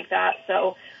everything like that.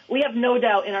 So we have no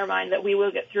doubt in our mind that we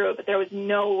will get through it, but there was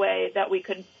no way that we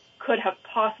could have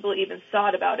possibly even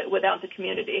thought about it without the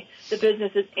community, the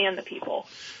businesses and the people.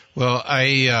 Well,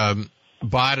 I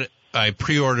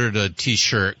pre-ordered a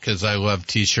T-shirt because I love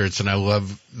T-shirts and I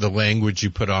love the language you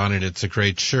put on it. It's a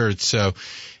great shirt. So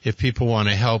if people want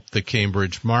to help the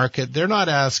Cambridge market, they're not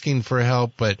asking for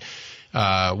help, but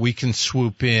we can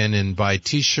swoop in and buy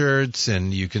T-shirts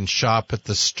and you can shop at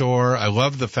the store. I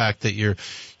love the fact that you're,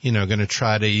 going to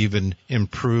try to even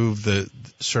improve the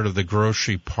sort of the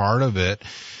grocery part of it.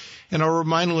 And I'll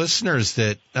remind listeners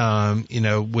that,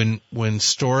 when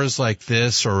stores like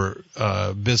this or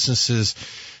businesses,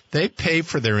 they pay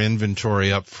for their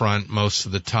inventory up front most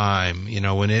of the time.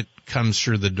 When it comes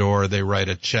through the door, they write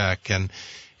a check. And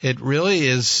it really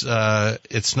is,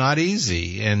 it's not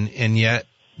easy. And yet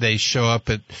they show up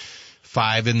at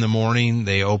 5 a.m.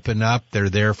 They open up. They're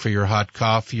there for your hot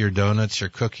coffee, your donuts, your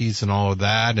cookies, and all of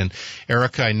that. And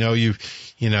Erica, I know you've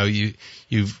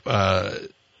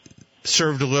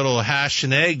served a little hash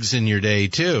and eggs in your day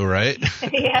too, right?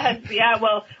 Yes, yeah.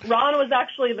 Well, Ron was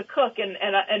actually the cook,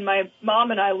 and my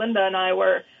mom and I, Linda and I,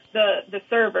 were the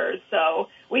servers. So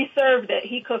we served it.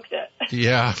 He cooked it.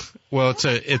 Yeah. Well,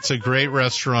 it's a great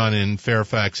restaurant in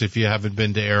Fairfax. If you haven't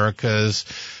been to Erica's,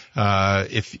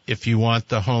 if you want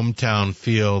the hometown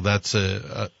feel, that's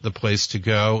the place to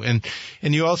go. And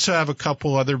you also have a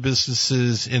couple other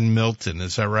businesses in Milton.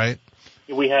 Is that right?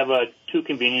 We have 2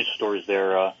 convenience stores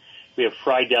there. We have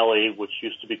Fry Deli, which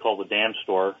used to be called the Dam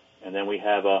Store, and then we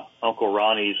have Uncle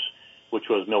Ronnie's, which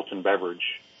was Milton Beverage.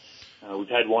 We've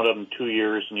had one of them 2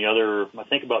 years, and the other, I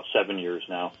think, about 7 years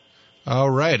now. Oh,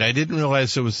 right. I didn't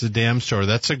realize it was the Dam Store.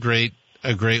 That's a great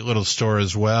little store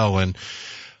as well. And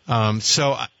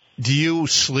so, do you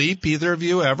sleep, either of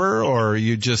you, ever, or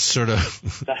you just sort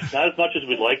of? Not as much as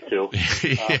we'd like to.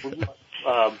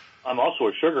 Yeah. I'm also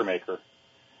a sugar maker.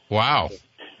 Wow.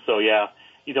 So yeah.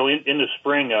 In the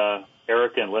spring,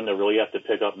 Erica and Linda really have to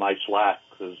pick up my slack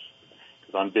because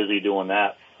I'm busy doing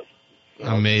that.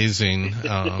 Amazing.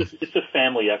 It's a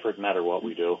family effort no matter what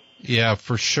we do. Yeah,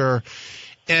 for sure.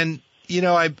 And,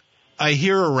 I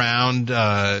hear around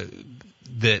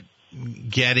that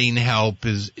getting help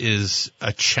is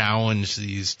a challenge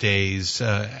these days.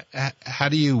 How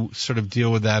do you sort of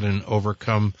deal with that and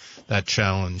overcome that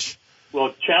challenge?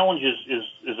 Well, challenge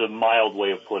is a mild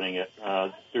way of putting it.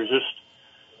 There's just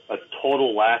a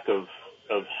total lack of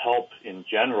help in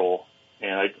general,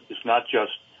 and it's not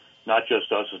just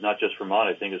us. It's not just Vermont.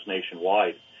 I think it's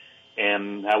nationwide.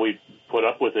 And how we put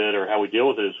up with it, or how we deal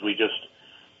with it, is we just,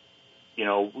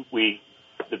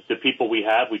 the people we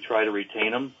have, we try to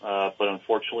retain them. But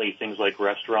unfortunately, things like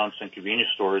restaurants and convenience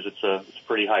stores, it's a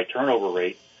pretty high turnover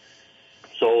rate.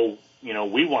 So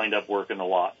we wind up working a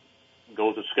lot. Go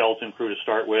with a skeleton crew to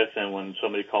start with, and when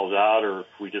somebody calls out, or if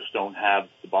we just don't have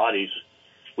the bodies,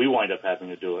 we wind up having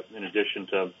to do it, in addition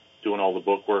to doing all the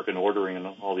bookwork and ordering and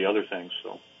all the other things.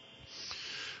 So,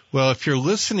 well, if you're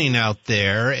listening out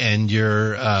there and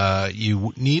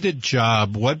you need a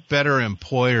job, what better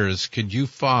employers could you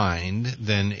find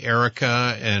than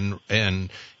Erica and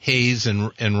Hayes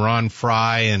and Ron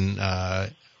Frey and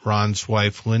Ron's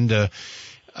wife Linda?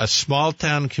 A small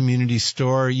town community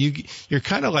store. You're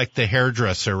kind of like the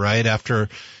hairdresser, right?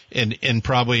 And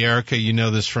probably Erica,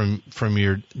 this from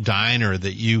your diner,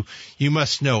 that you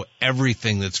must know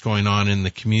everything that's going on in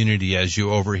the community as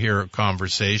you overhear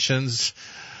conversations.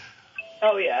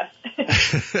 Oh yeah.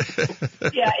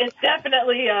 Yeah, it's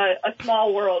definitely a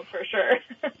small world for sure.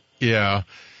 Yeah.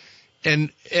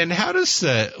 And how does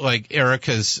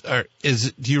Erica's,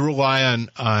 do you rely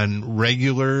on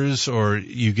regulars, or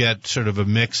you get sort of a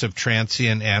mix of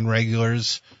transient and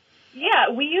regulars?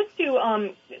 Yeah, we used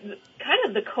to, kind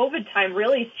of the COVID time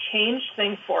really changed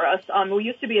things for us. We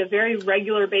used to be a very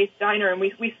regular-based diner, and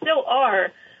we still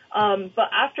are. But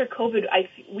after COVID,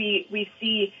 we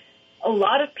see a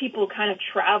lot of people kind of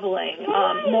traveling,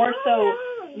 more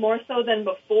so than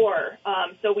before.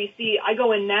 So we see, I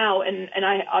go in now, and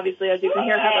I obviously, as you can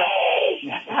hear,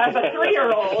 have a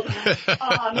 3-year-old.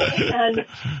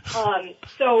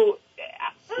 So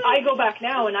I go back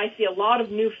now, and I see a lot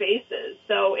of new faces.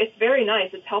 So it's very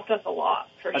nice. It's helped us a lot,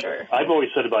 for sure. I've always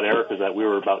said about Erica that we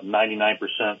were about 99%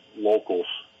 locals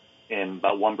and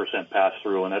about 1%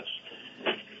 pass-through, and that's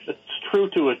true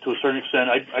to a certain extent.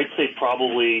 I'd say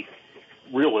probably,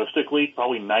 realistically,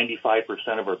 probably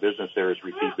 95% of our business there is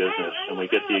repeat business, and we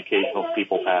get the occasional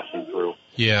people passing through.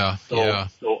 Yeah.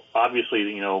 So obviously,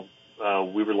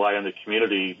 we rely on the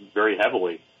community very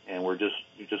heavily, and we're just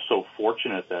so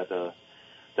fortunate that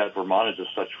Vermont is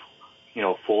just such,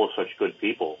 full of such good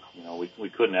people. We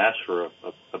couldn't ask for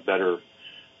a better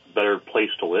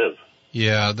place to live.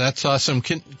 Yeah, that's awesome.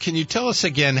 Can you tell us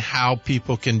again how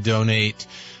people can donate?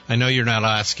 I know you're not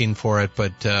asking for it,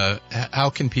 but how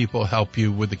can people help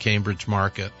you with the Cambridge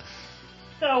Market?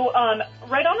 So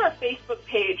right on our Facebook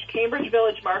page, Cambridge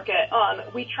Village Market,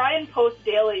 we try and post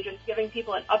daily, just giving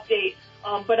people an update.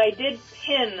 But I did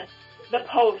pin the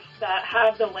posts that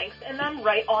have the links in them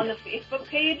right on the Facebook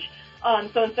page.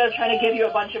 So instead of trying to give you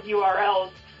a bunch of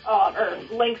URLs or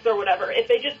links or whatever, if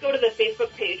they just go to the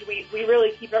Facebook page, we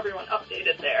really keep everyone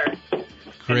updated there.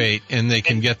 Great. And they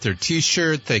can get their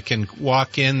T-shirt, they can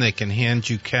walk in, they can hand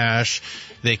you cash,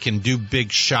 they can do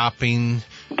big shopping.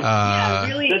 Yeah,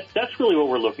 really. That's really what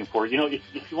we're looking for. If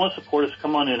you want to support us,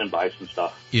 come on in and buy some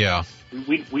stuff. Yeah.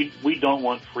 We don't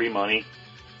want free money,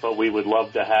 but we would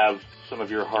love to have some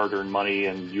of your hard-earned money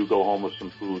and you go home with some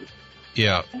food.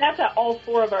 Yeah. And that's at all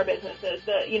 4 of our businesses.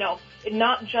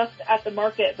 Not just at the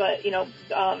market, but,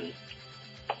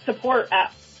 support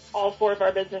at all 4 of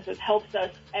our businesses helps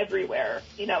us everywhere.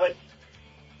 It's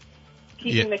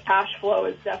keeping the cash flow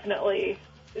is definitely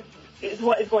is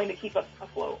what is going to keep us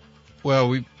afloat. Well,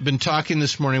 we've been talking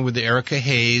this morning with Erica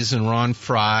Hayes and Ron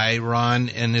Frey. Ron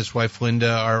and his wife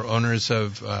Linda are owners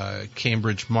of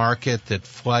Cambridge Market that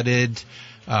flooded.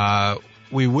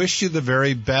 We wish you the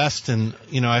very best, and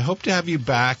I hope to have you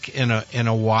back in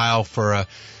a while for a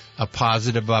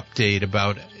positive update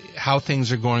about how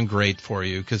things are going great for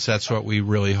you, because that's what we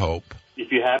really hope.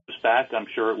 If you have us back, I'm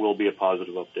sure it will be a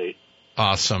positive update.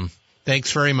 Awesome.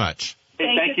 Thanks very much.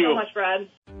 Thank you so much, Brad.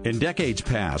 In decades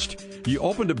past, you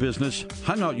opened a business,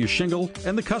 hung out your shingle,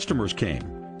 and the customers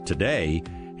came. Today,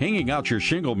 hanging out your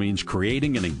shingle means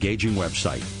creating an engaging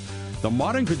website. The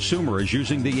modern consumer is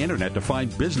using the internet to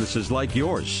find businesses like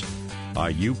yours.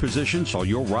 Are you positioned so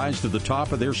you'll rise to the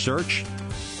top of their search?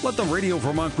 Let the Radio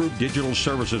Vermont Group Digital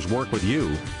Services work with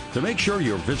you to make sure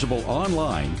you're visible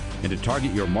online and to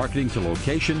target your marketing to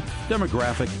location,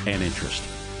 demographic, and interest.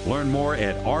 Learn more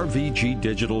at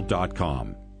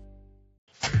rvgdigital.com.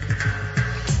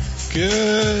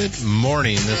 Good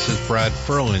morning. This is Brad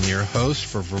Ferland, your host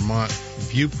for Vermont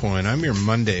Viewpoint. I'm your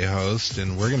Monday host,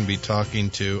 and we're going to be talking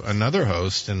to another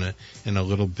host in a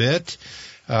little bit.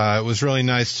 It was really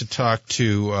nice to talk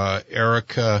to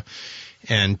Erica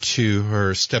and to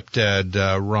her stepdad,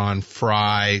 Ron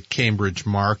Frey, Cambridge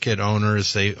Market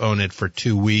owners. They own it for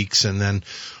 2 weeks, and then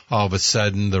all of a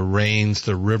sudden the rains,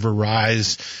 the river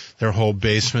rise, their whole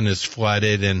basement is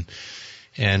flooded, and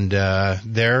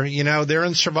they're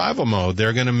in survival mode.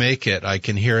 They're going to make it. I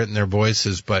can hear it in their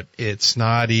voices, but it's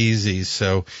not easy.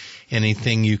 So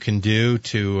anything you can do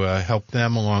to help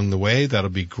them along the way, that'll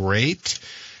be great.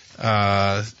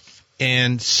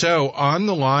 And so on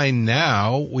the line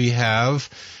now, we have,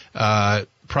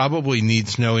 probably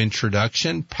needs no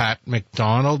introduction, Pat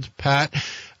McDonald. Pat,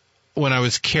 when I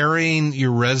was carrying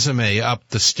your resume up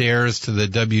the stairs to the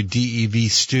WDEV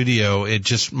studio,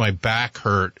 my back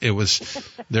hurt. It was,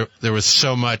 there was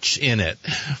so much in it.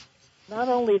 Not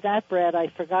only that, Brad, I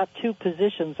forgot 2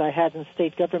 positions I had in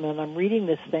state government. I'm reading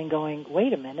this thing going,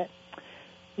 wait a minute.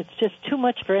 It's just too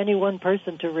much for any one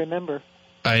person to remember.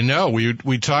 I know.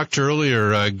 We talked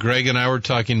earlier. Greg and I were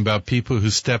talking about people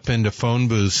who step into phone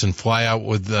booths and fly out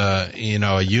with a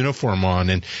uniform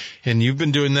on, and you've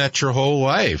been doing that your whole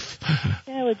life.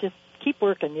 Yeah, we just keep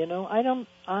working.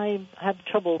 I have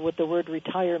trouble with the word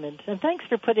retirement, and thanks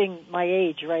for putting my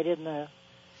age right in the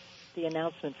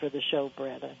announcement for the show,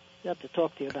 Brad. have to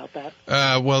talk to you about that.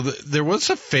 Well, there was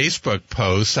a Facebook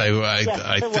post. There was.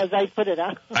 I put it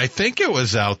out. I think it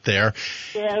was out there.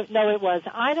 Yeah, no, it was.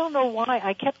 I don't know why.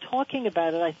 I kept talking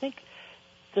about it. I think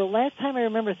the last time I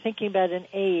remember thinking about an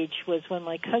age was when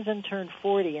my cousin turned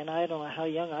 40, and I don't know how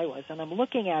young I was. And I'm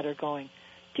looking at her going,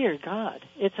 dear God,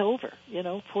 it's over.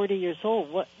 40 years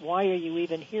old. Why are you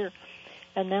even here?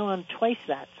 And now I'm twice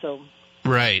that, so...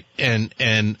 Right,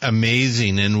 and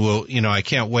amazing, and I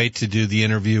can't wait to do the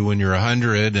interview when you're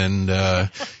 100, and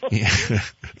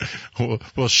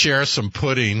we'll share some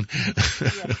pudding.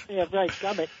 yeah, right,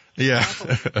 gum it. Yeah.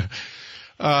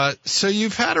 So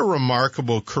you've had a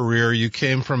remarkable career. You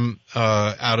came from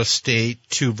out of state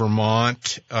to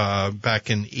Vermont back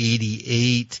in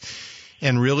 '88,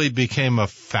 and really became a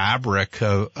fabric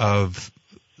of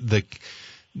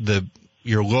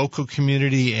your local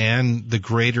community and the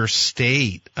greater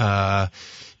state,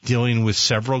 dealing with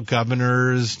several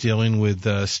governors, dealing with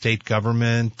state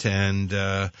government, and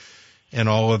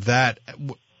all of that.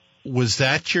 Was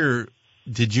that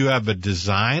did you have a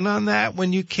design on that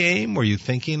when you came? Were you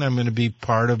thinking, I'm going to be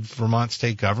part of Vermont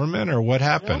state government, or what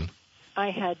happened? No, I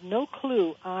had no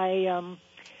clue. I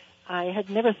had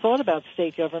never thought about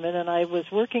state government, and I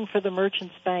was working for the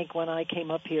Merchants Bank when I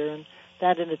came up here, and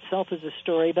that in itself is a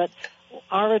story. But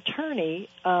our attorney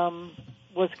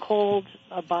was called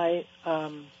by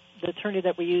the attorney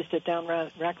that we used at Down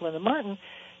Racklin and Martin,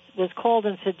 was called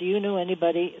and said, do you know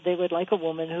anybody? They would like a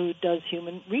woman who does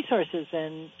human resources.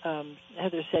 And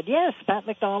Heather said, yes, Pat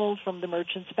McDonald from the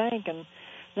Merchants Bank. And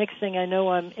next thing I know,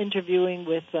 I'm interviewing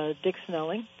with Dick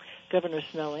Snelling, Governor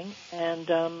Snelling, and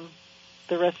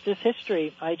the rest is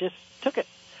history. I just took it.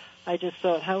 I just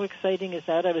thought, how exciting is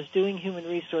that? I was doing human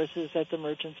resources at the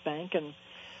Merchants Bank, and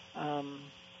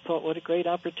thought, what a great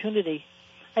opportunity.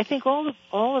 I think all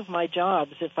of my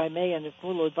jobs, if I may, and a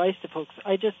little advice to folks,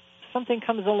 something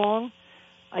comes along,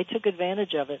 I took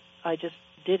advantage of it. I just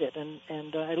did it,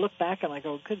 and I look back and I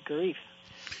go, good grief,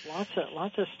 lots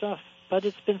of stuff. But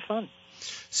it's been fun.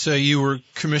 So you were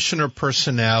Commissioner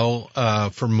Personnel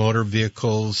for motor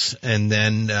vehicles, and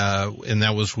then and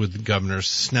that was with Governor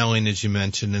Snelling, as you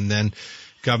mentioned, and then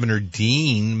Governor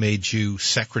Dean made you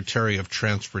Secretary of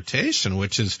Transportation,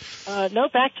 which is...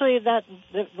 Nope, actually, let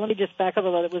me just back up a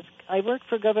little. I worked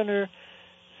for Governor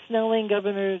Snelling,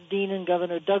 Governor Dean, and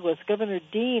Governor Douglas. Governor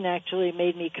Dean actually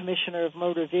made me Commissioner of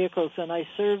Motor Vehicles, and I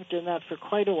served in that for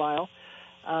quite a while.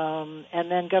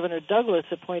 And then Governor Douglas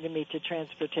appointed me to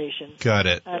Transportation. Got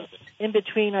it. In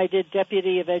between, I did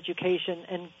Deputy of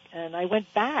Education, and I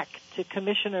went back to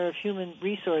Commissioner of Human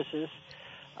Resources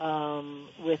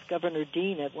with Governor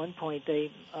Dean. At one point,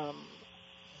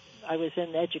 I was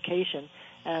in education,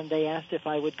 and they asked if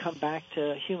I would come back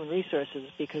to Human Resources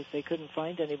because they couldn't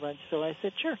find anyone. So I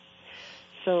said, sure.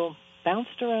 So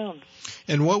bounced around.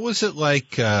 And what was it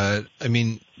like?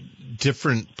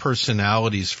 Different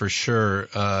personalities for sure.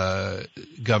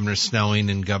 Governor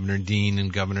Snelling and Governor Dean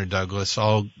and Governor Douglas,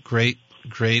 all great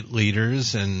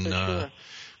leaders, and sure.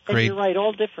 great. And you're right,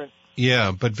 all different.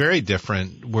 Yeah, but very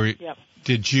different. Yep.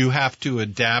 Did you have to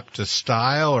adapt to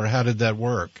style, or how did that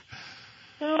work?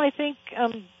 No, I think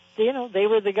they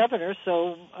were the governor,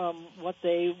 so what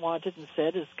they wanted and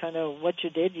said is kind of what you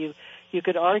did. You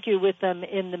could argue with them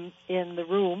in the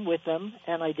room with them,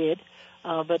 and I did.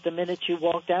 But the minute you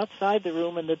walked outside the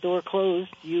room and the door closed,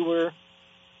 you were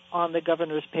on the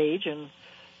governor's page and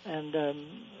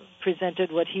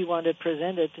presented what he wanted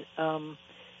presented.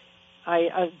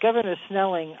 Governor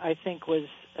Snelling, I think, was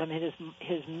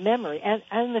his memory, and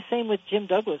the same with Jim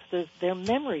Douglas. Their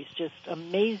memories just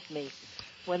amazed me.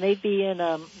 When they'd be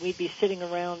we'd be sitting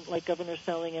around like Governor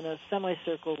Snelling in a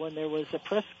semicircle when there was a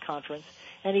press conference,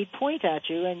 and he'd point at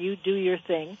you and you do your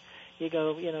thing. You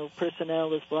go,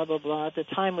 personnel is blah, blah, blah. At the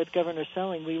time with Governor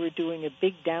Snelling, we were doing a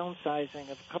big downsizing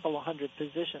of a couple of hundred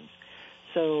positions.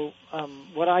 So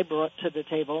what I brought to the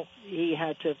table, he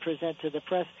had to present to the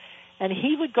press. And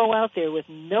he would go out there with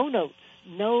no notes,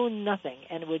 no nothing,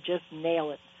 and would just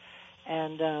nail it.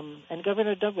 And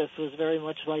Governor Douglas was very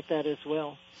much like that as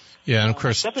well. Yeah, and of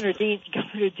course, Governor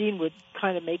Dean would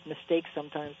kind of make mistakes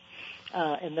sometimes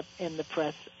in the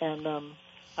press, and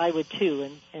I would too,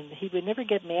 and he would never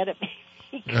get mad at me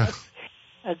because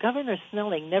Governor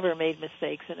Snelling never made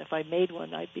mistakes, and if I made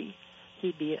one,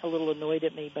 he'd be a little annoyed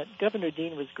at me. But Governor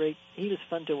Dean was great; he was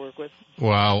fun to work with.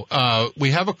 Wow,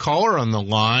 we have a caller on the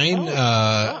line.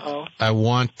 I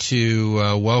want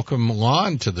to welcome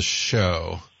Lon to the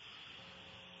show.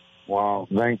 Well,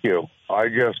 thank you. I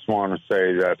just want to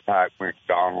say that Pat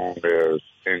McDonald is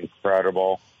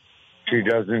incredible. She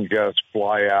doesn't just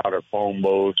fly out of phone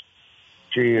booths.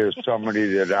 She is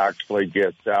somebody that actually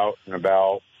gets out and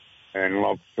about and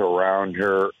looks around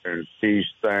her and sees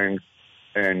things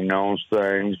and knows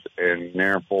things, and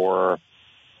therefore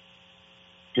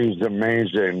she's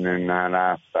amazing in that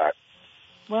aspect.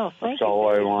 Well, thank That's all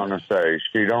I want to say.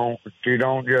 She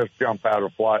don't just jump out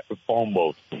of phone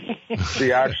booth.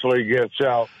 She actually gets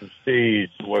out and sees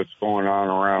what's going on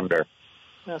around her.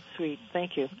 That's sweet.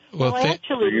 Thank you. Well, I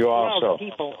actually you love also.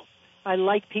 people. I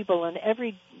like people, and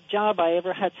every job I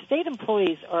ever had, state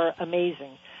employees are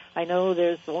amazing. I know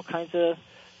there's all kinds of,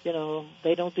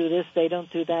 they don't do this, they don't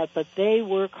do that, but they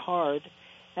work hard.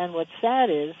 And what's sad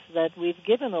is that we've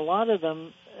given a lot of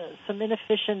them some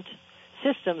inefficient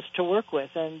systems to work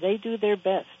with, and they do their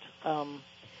best.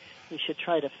 We should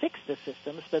try to fix the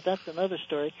systems, but that's another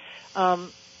story.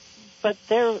 But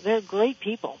they're great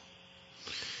people.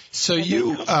 So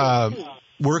you,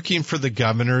 working for the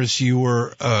governors, you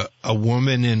were a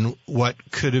woman in what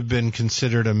could have been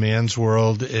considered a man's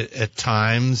world at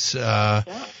times. Yeah.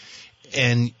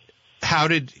 And how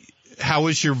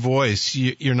was your voice?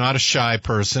 You're not a shy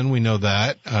person. We know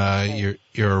that.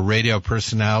 You're a radio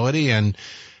personality. And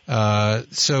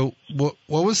so what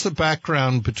was the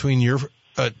background between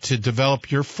to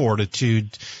develop your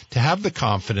fortitude to have the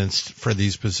confidence for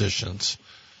these positions?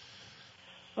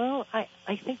 Well, I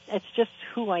think that's just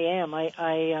who I am.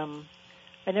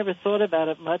 I never thought about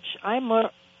it much.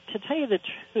 To tell you the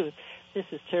truth, this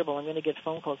is terrible. I'm going to get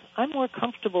phone calls. I'm more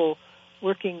comfortable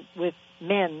working with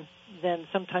men than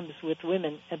sometimes with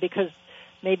women, and because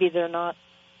maybe they're not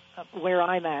where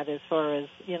I'm at as far as,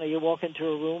 you walk into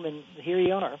a room and here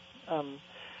you are.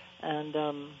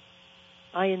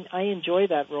 I enjoy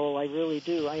that role. I really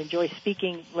do. I enjoy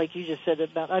speaking, like you just said,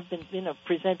 about, I've been,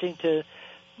 presenting to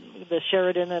the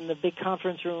Sheridan and the big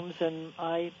conference rooms, and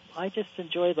I just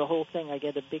enjoy the whole thing. I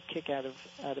get a big kick out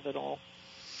of it all.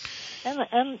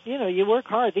 And you work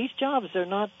hard. These jobs are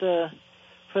not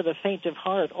for the faint of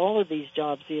heart. All of these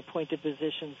jobs, the appointed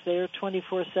positions, they're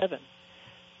 24/7.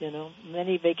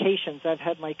 Many vacations. I've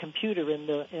had my computer in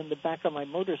the back of my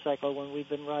motorcycle when we've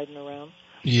been riding around.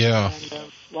 Yeah. And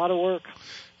a lot of work.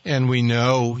 And we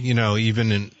know,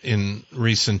 even in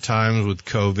recent times with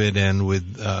COVID and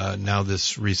with now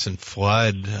this recent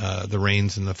flood, the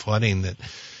rains and the flooding, that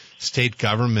state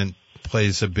government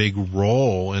plays a big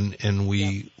role, and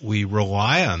we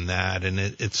rely on that. And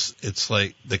it's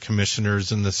like the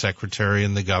commissioners and the secretary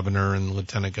and the governor and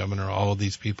lieutenant governor, all of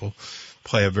these people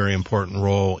play a very important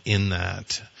role in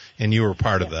that. And you were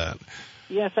part of that.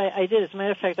 Yes, I did. As a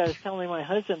matter of fact, I was telling my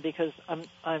husband, because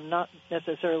I'm not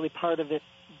necessarily part of it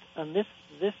on this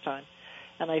time,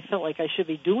 and I felt like I should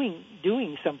be doing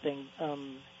something,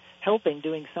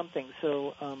 doing something.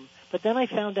 So, but then I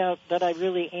found out that I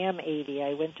really am 80.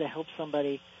 I went to help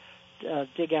somebody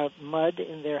dig out mud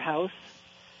in their house.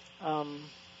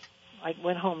 I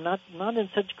went home not in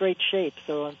such great shape,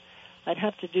 so I'd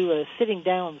have to do a sitting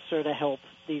down sort of help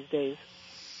these days.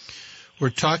 We're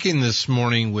talking this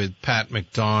morning with Pat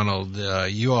McDonald.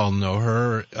 You all know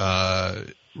her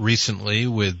recently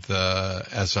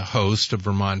as a host of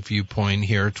Vermont Viewpoint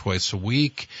here twice a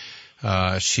week.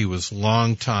 She was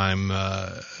long time,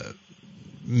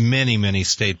 many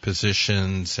state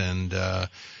positions. And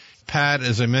Pat,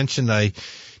 as I mentioned, I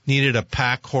needed a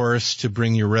pack horse to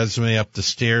bring your resume up the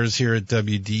stairs here at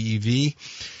WDEV.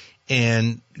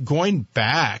 And going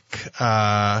back,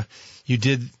 you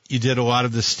did a lot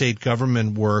of the state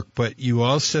government work, but you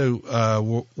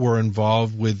also were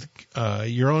involved with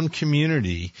your own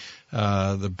community,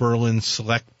 the Berlin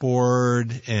Select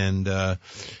Board and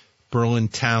Berlin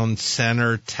Town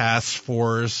Center Task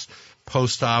Force,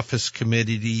 Post Office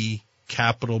Committee,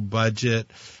 Capital Budget,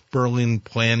 Berlin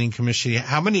Planning Commission.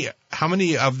 How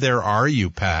many of there are you,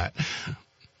 Pat?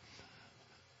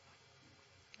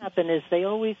 Happened is I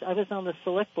was on the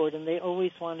select board, and they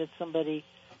always wanted somebody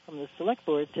from the select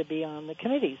board to be on the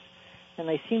committees, and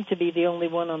I seem to be the only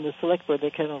one on the select board.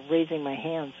 They're kind of raising my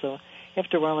hand, so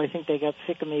after a while I think they got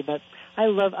sick of me. But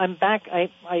I'm back.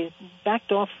 I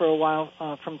backed off for a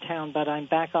while from town, but I'm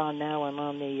back on now. I'm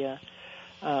on the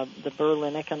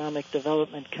Berlin Economic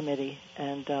Development Committee,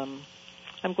 and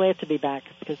I'm glad to be back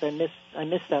because I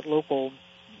miss that local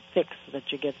fix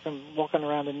that you get from walking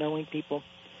around and knowing people.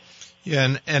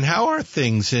 Yeah, and how are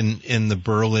things in the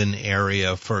Berlin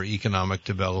area for economic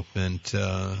development?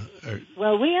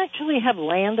 Well, we actually have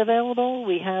land available.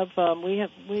 We have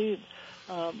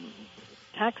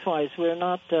tax-wise, we're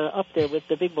not up there with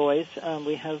the big boys.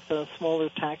 We have a smaller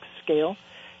tax scale,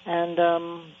 and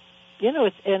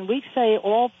and we say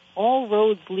all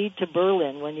roads lead to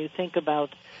Berlin. When you think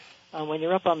about when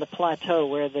you're up on the plateau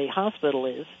where the hospital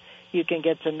is, you can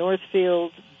get to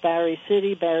Northfield, Barry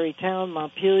City, Barry Town,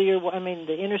 Montpelier. I mean,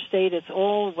 the interstate, it's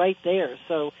all right there.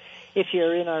 So if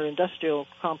you're in our industrial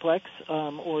complex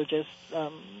or just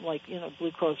like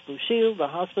Blue Cross Blue Shield, the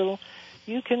hospital,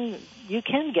 you can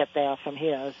get there from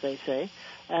here, as they say,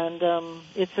 and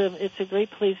it's a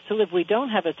great place to live. We don't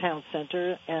have a town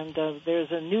center, and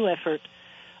there's a new effort,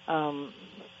 and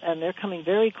they're coming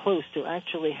very close to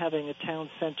actually having a town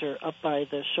center up by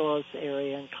the Shaw's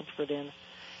area and Comfort Inn,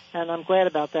 and I'm glad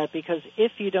about that, because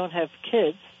if you don't have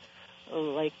kids,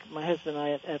 like my husband and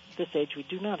I, at this age, we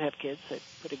do not have kids. I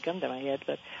put a gun to my head,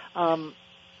 but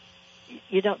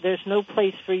there's no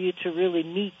place for you to really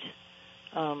meet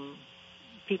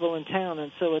people in town,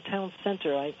 and so a town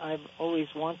center, I've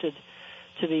always wanted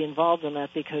to be involved in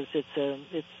that, because it's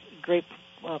a great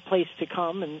place to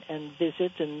come and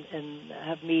visit and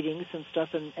have meetings and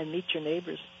stuff and meet your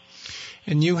neighbors.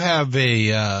 And you have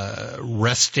a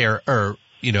rest area, or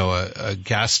a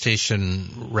gas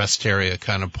station rest area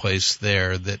kind of place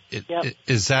there.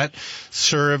 Is that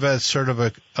serve as sort of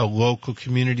a local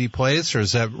community place, or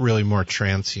is that really more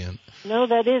transient? No,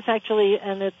 that is actually,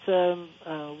 and it's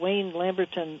Wayne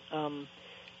Lamberton, and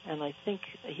I think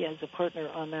he has a partner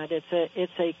on that.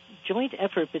 It's a joint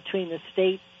effort between the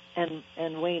state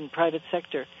and Wayne private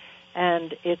sector,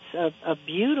 and it's a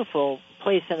beautiful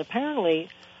place. And apparently,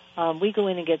 we go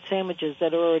in and get sandwiches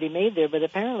that are already made there, but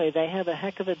apparently they have a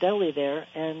heck of a deli there,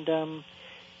 and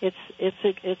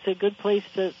it's a good place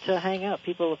to hang out.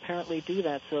 People apparently do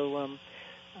that, so.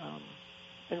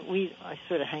 And I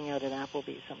sort of hang out at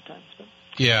Applebee's sometimes, but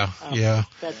yeah.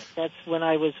 That's when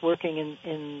I was working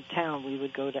in town. We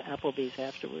would go to Applebee's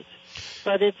afterwards.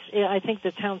 But I think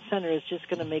the town center is just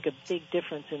going to make a big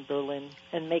difference in Berlin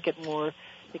and make it the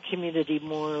community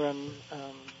more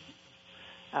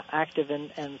active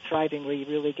and thriving, where you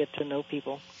really get to know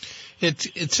people.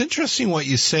 It's interesting what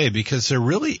you say, because there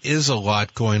really is a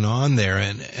lot going on there,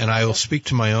 and I will speak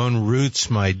to my own roots.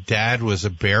 My dad was a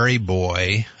Barry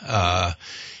boy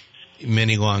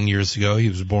many long years ago. He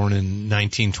was born in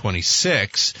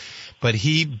 1926, but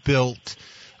he built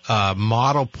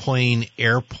model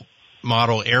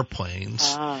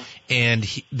airplanes,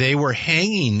 and they were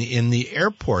hanging in the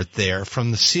airport there from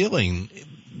the ceiling.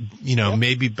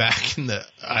 Maybe back in the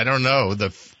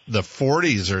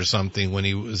 40s or something, when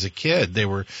he was a kid. They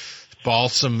were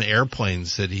balsam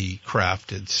airplanes that he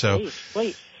crafted. So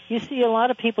wait. You see a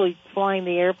lot of people flying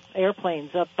the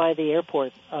airplanes up by the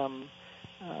airport, and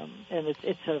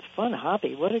it's a fun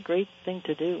hobby. What a great thing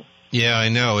to do. Yeah, I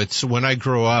know. It's when I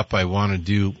grow up, I want to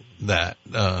do that.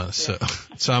 So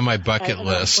it's on my bucket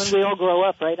list. When we all grow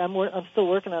up, right? I'm still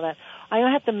working on that.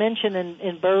 I have to mention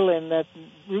in Berlin that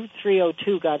Route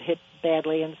 302 got hit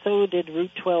badly, and so did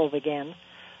Route 12 again.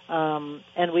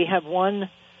 And we have one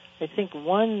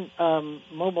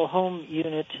mobile home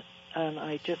unit, and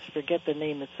I just forget the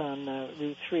name. It's on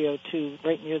Route 302,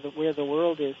 right near where the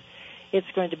world is. It's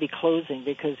going to be closing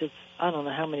because I don't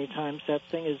know how many times that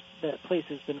place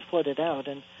has been flooded out,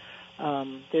 and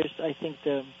I think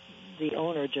the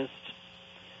owner just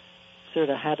sort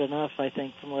of had enough, I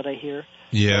think, from what I hear.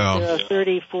 Yeah. There are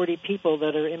 30, 40 people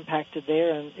that are impacted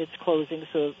there, and it's closing.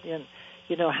 So,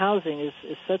 housing is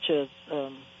such a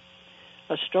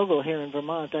struggle here in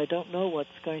Vermont. I don't know what's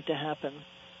going to happen.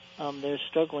 They're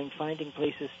struggling finding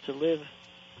places to live.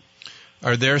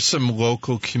 Are there some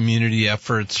local community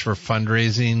efforts for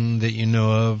fundraising that you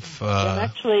know of? I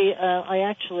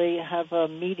actually have a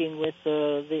meeting with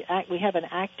we have an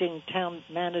acting town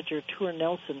manager, Tour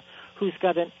Nelson, who's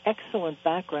got an excellent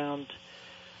background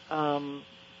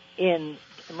in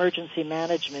emergency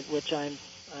management, which I'm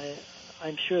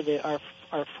sure that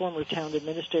our former town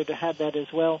administrator had that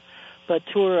as well. But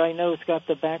Tour, I know, has got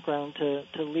the background to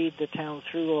lead the town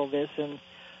through all this, and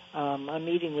I'm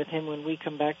meeting with him when we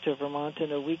come back to Vermont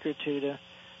in a week or two to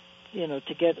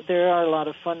get. There are a lot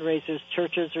of fundraisers.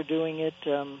 Churches are doing it,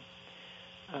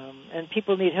 and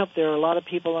people need help. There are a lot of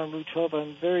people on Route 12,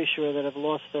 I'm very sure, that have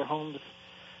lost their homes.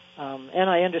 And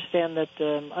I understand that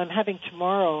I'm having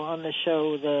tomorrow on the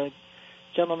show the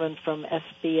gentleman from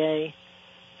SBA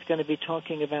is going to be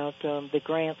talking about the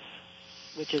grants,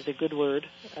 which is a good word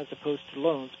as opposed to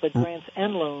loans, but grants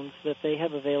and loans that they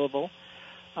have available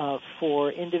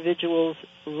for individuals,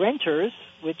 renters,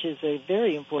 which is a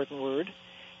very important word,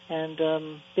 and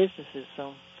businesses.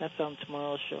 So that's on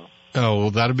tomorrow's show. Oh,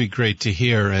 well, that'll be great to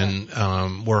hear,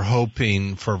 and we're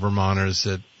hoping for Vermonters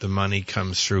that the money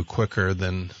comes through quicker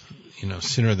than,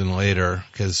 sooner than later,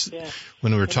 because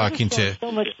when we were talking to...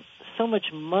 So much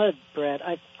mud, Brad.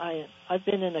 I've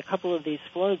been in a couple of these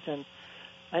floods, and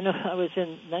I know I was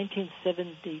in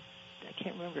 1970, I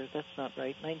can't remember, that's not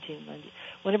right, 1990,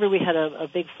 whenever we had a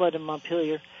big flood in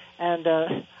Montpelier,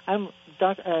 and I'm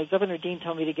Governor Dean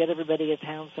told me to get everybody at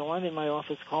town, so I'm in my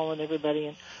office calling everybody,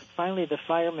 and finally the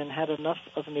firemen had enough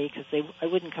of me because I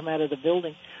wouldn't come out of the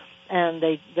building, and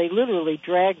they literally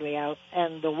dragged me out,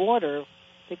 and the water,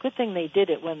 the good thing they did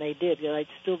it when they did, because I'd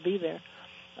still be there,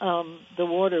 the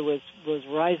water was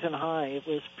rising high. It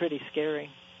was pretty scary.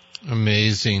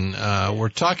 Amazing. We're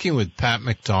talking with Pat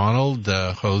McDonald,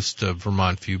 the host of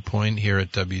Vermont Viewpoint here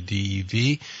at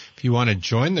WDEV. If you want to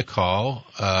join the call,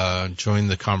 join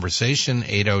the conversation,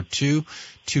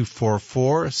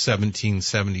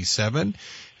 802-244-1777.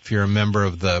 If you're a member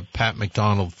of the Pat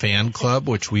McDonald fan club,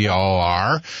 which we all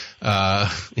are,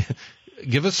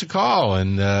 give us a call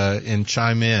and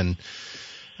chime in.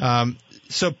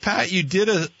 So, Pat, you did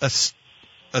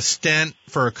a stint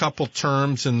for a couple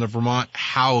terms in the Vermont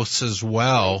House as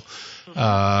well.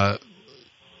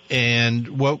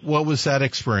 And what was that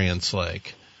experience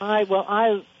like? I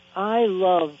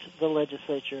loved the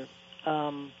legislature.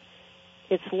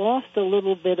 It's lost a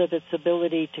little bit of its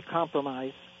ability to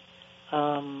compromise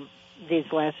these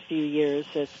last few years,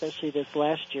 especially this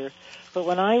last year. But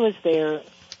when I was there,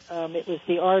 it was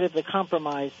the art of the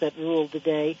compromise that ruled the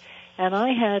day. And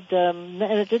I had, and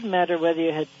it didn't matter whether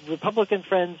you had Republican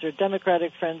friends or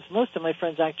Democratic friends. Most of my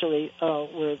friends actually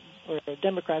were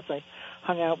Democrats. I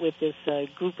hung out with this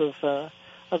group of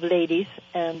ladies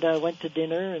and went to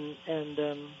dinner and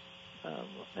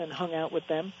hung out with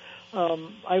them.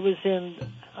 I was in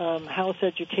House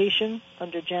Education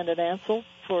under Janet Ansell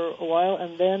for a while,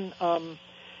 and then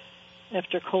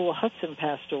after Cole Hudson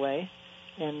passed away,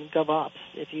 and GovOps,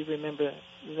 if you remember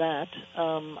that,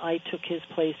 I took his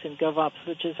place in GovOps,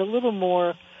 which is a little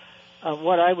more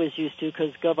what I was used to,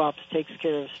 because GovOps takes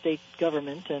care of state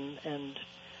government, and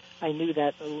I knew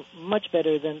that much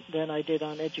better than I did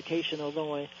on education,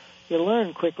 although you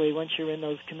learn quickly once you're in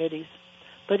those committees.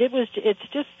 But it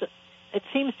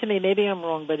seems to me, maybe I'm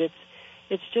wrong, but it's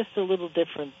just a little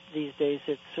different these days.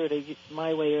 It's sort of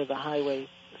my way or the highway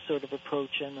sort of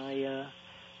approach, and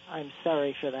I'm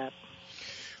sorry for that.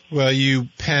 Well, you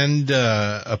penned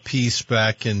a piece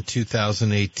back in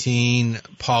 2018,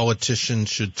 Politicians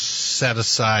Should Set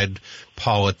Aside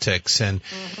Politics, and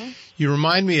you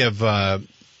remind me of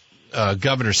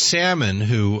Governor Salmon,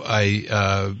 who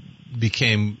I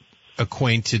became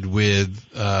acquainted with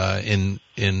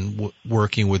in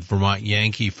working with Vermont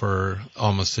Yankee for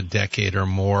almost a decade or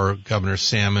more. Governor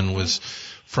Salmon was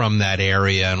from that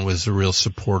area and was a real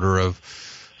supporter of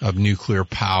nuclear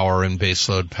power and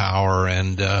baseload power,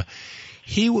 and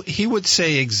he would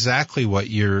say exactly what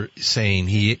you're saying.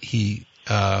 He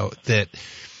that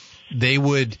they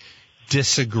would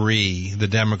disagree, the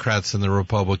Democrats and the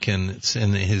Republicans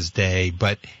in his day,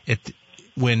 but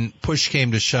when push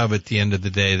came to shove at the end of the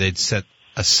day, they'd set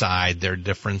aside their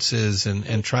differences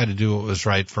and try to do what was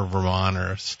right for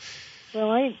Vermonters. Well,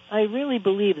 I really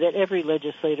believe that every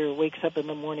legislator wakes up in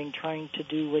the morning trying to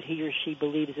do what he or she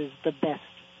believes is the best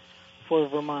for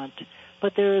Vermont.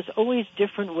 But there is always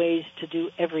different ways to do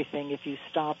everything if you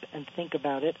stop and think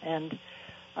about it. And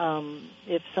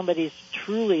if somebody's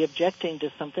truly objecting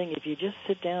to something, if you just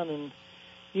sit down and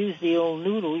use the old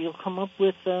noodle, you'll come up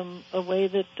with a way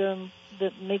that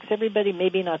makes everybody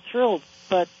maybe not thrilled,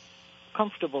 but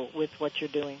comfortable with what you're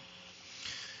doing.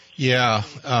 Yeah.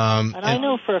 And I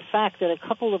know for a fact that a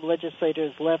couple of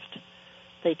legislators left.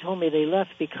 They told me they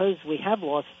left because we have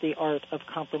lost the art of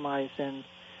compromise, and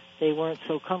they weren't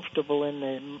so comfortable in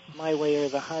the my way or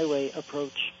the highway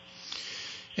approach.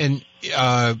 And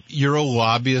you're a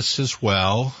lobbyist as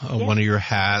well, one of your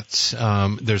hats.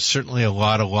 There's certainly a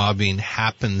lot of lobbying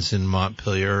happens in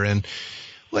Montpelier, and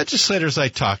legislators I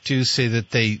talk to say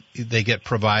that they get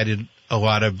provided a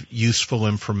lot of useful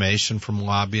information from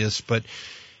lobbyists, but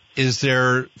is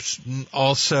there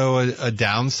also a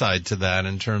downside to that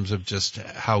in terms of just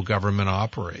how government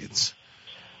operates?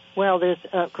 Well, there's,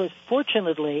 of course,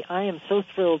 fortunately, I am so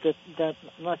thrilled that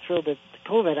I'm not thrilled that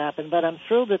COVID happened, but I'm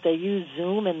thrilled that they use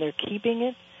Zoom and they're keeping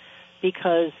it,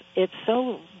 because it's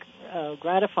so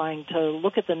gratifying to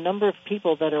look at the number of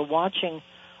people that are watching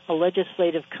a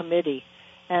legislative committee.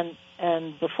 And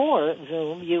before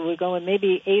Zoom, you were going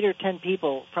maybe 8 or 10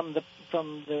 people from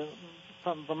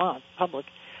Vermont public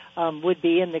would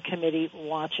be in the committee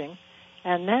watching,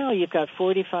 and now you've got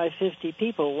 45, 50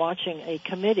 people watching a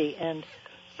committee, and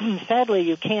sadly,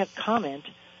 you can't comment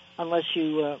unless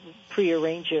you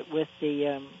prearrange it with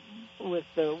the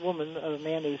woman or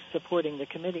man who's supporting the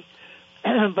committee.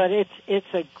 But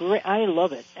it's a great. I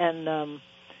love it, and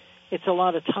it's a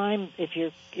lot of time if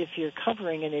you're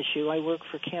covering an issue. I work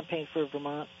for Campaign for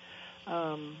Vermont,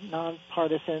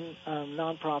 nonpartisan,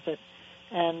 nonprofit,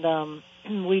 and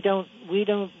we don't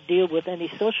deal with any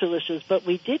social issues. But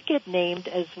we did get named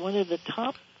as one of the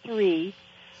top 3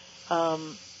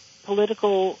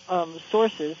 political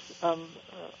sources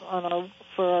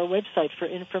for our website for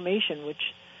information,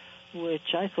 which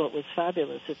I thought was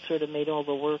fabulous. It sort of made all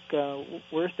the work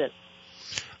worth it.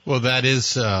 Well, that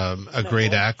is a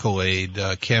great accolade,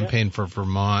 Campaign for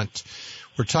Vermont.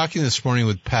 We're talking this morning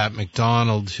with Pat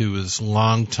McDonald, who has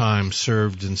long time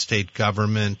served in state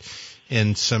government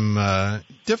in some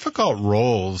difficult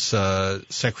roles,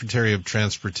 Secretary of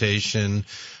Transportation,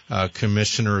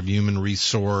 Commissioner of Human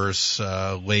Resource,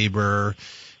 Labor.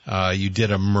 You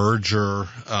did a merger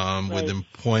with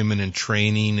Employment and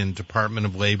Training and Department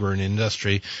of Labor and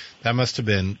Industry. That must have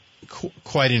been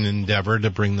quite an endeavor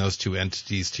to bring those 2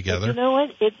 entities together. But you know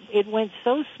what? It went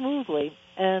so smoothly,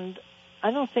 and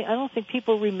I don't think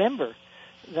people remember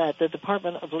that the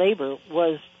Department of Labor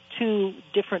was 2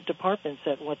 different departments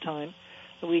at one time.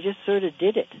 We just sort of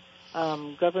did it.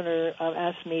 Governor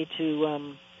asked me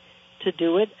to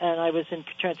do it, and I was in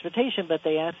transportation, but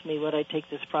they asked me would I take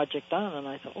this project on, and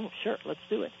I thought, oh, sure, let's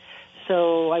do it.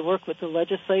 So I worked with the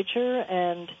legislature,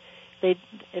 and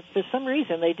for some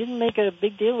reason, they didn't make a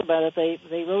big deal about it.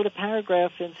 They wrote a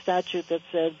paragraph in statute that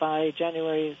said by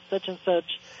January such and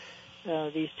such,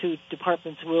 these 2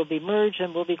 departments will be merged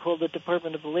and will be called the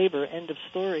Department of Labor, end of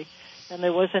story. And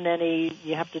there wasn't any,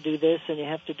 you have to do this and you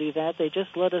have to do that. They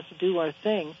just let us do our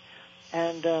thing.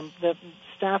 And the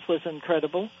staff was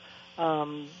incredible.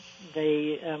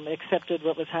 They accepted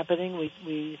what was happening.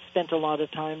 We spent a lot of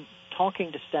time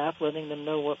talking to staff, letting them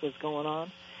know what was going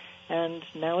on. And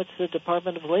now it's the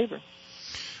Department of Labor.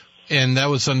 And that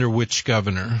was under which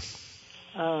governor?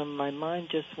 My mind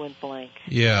just went blank.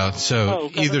 Yeah, so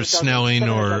either Snelling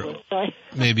or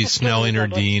maybe Snelling or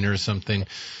Dean or something.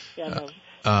 Yeah,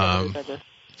 no.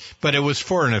 But it was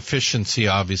for an efficiency,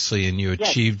 obviously, and you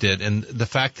achieved it. And the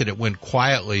fact that it went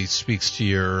quietly speaks to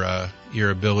your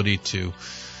ability to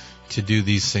do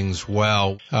these things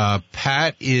well.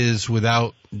 Pat is,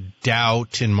 without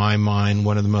doubt, in my mind,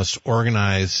 one of the most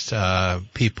organized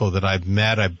people that I've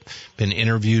met. I've been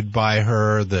interviewed by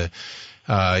her.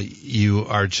 You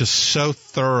are just so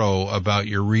thorough about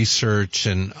your research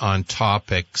and on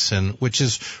topics, and which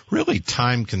is really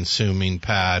time consuming,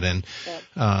 Pat. And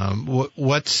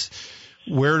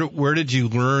where did you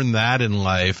learn that in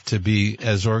life to be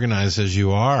as organized as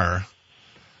you are?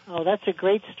 Oh, that's a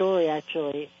great story,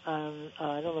 actually. I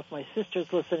don't know if my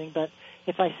sister's listening, but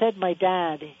if I said my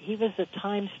dad, he was a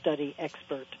time study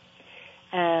expert,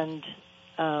 and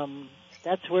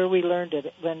that's where we learned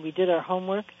it. When we did our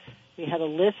homework, we had a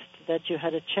list that you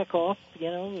had to check off,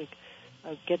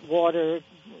 get water,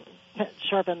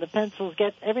 sharpen the pencils,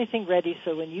 get everything ready,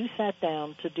 so when you sat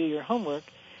down to do your homework,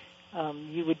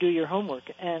 you would do your homework.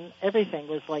 And everything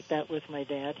was like that with my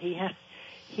dad.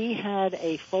 He had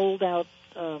a fold-out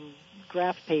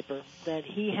graph paper that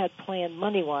he had planned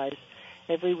money-wise.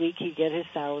 Every week he'd get his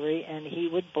salary, and he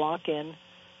would block in,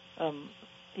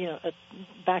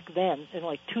 back then, and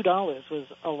like $2 was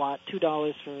a lot,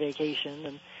 $2 for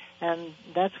vacation, and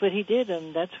that's what he did,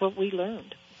 and that's what we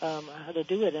learned, how to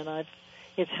do it, and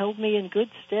it's held me in good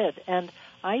stead. And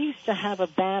I used to have a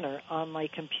banner on my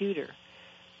computer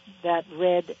that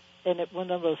read, and one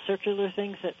of those circular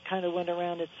things that kind of went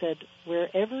around, it said,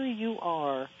 wherever you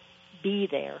are, be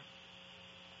there.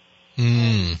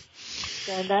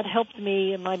 And that helped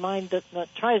me in my mind. I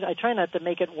try not to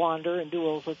make it wander and do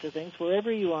all sorts of things.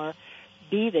 Wherever you are,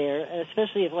 be there,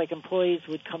 especially if like employees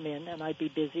would come in and I'd be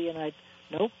busy, and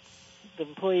nope, the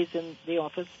employees in the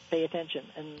office pay attention,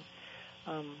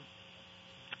 and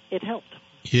it helped.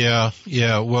 Yeah.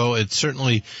 Well, it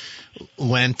certainly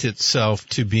lent itself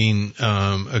to being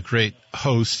a great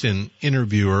host and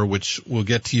interviewer, which we'll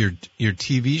get to your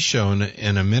TV show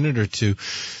in a minute or two.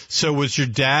 So was your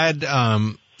dad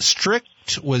strict?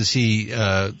 Was he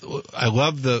I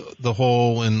love the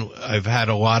whole, and I've had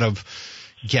a lot of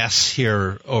guests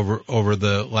here over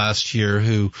the last year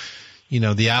who,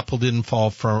 the apple didn't fall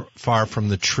far from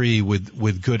the tree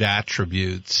with good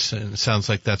attributes. And it sounds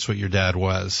like that's what your dad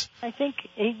was. I think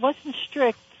he wasn't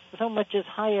strict so much as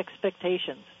high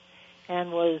expectations,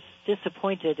 and was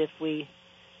disappointed if we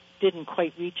didn't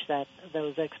quite reach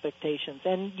those expectations.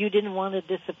 And you didn't want to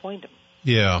disappoint him.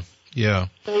 Yeah.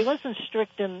 So he wasn't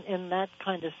strict in that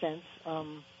kind of sense.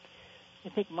 I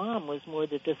think Mom was more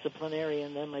the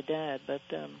disciplinarian than my dad, but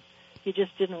you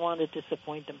just didn't want to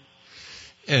disappoint him.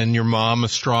 And your mom a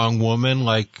strong woman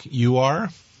like you are?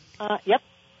 Yep.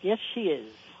 Yes, she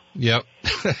is. Yep.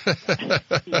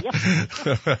 Yep.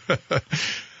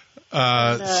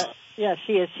 Yeah,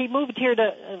 she is. She moved here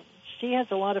she has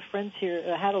a lot of friends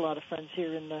here, had a lot of friends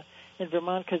here in in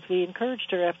Vermont because we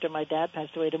encouraged her after my dad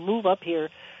passed away to move up here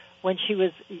when she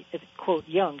was, quote,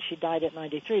 young. She died at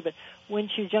 93, but when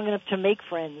she was young enough to make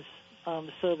friends,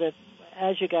 so that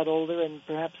as you got older and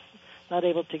perhaps not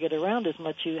able to get around as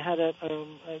much, you had a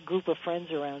group of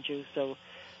friends around you. So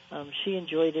she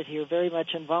enjoyed it here very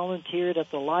much and volunteered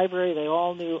at the library. They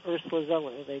all knew Ursula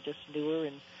Zeller. They just knew her,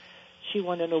 and she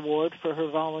won an award for her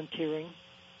volunteering.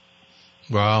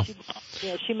 Wow.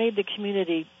 She made the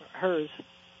community hers.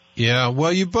 Yeah,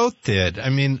 well, you both did. I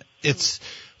mean,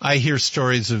 I hear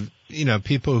stories of,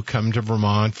 people who come to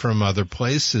Vermont from other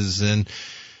places, and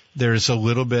there's a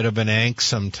little bit of an angst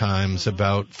sometimes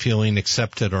about feeling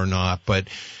accepted or not, but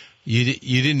you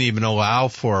didn't even allow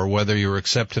for whether you were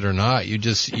accepted or not. You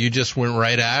just went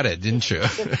right at it, didn't you?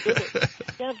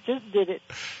 Just did it.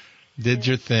 Did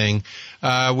your thing.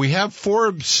 We have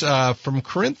Forbes from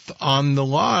Corinth on the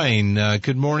line.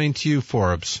 Good morning to you,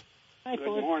 Forbes. Hi, Good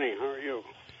morning. How are you?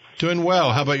 Doing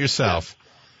well. How about yourself?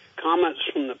 Comments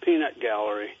from the peanut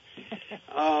gallery.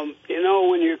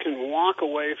 When you can walk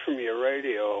away from your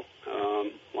radio,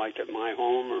 like at my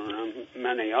home or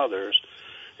many others,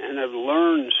 and have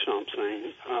learned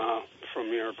something from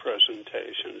your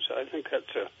presentations, I think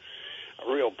that's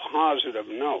a real positive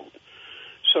note.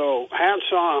 So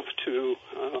hats off to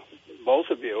both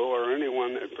of you or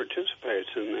anyone that participates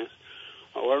in this,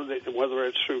 whether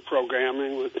it's through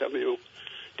programming with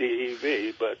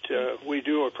WDEV, but we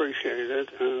do appreciate it,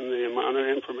 and the amount of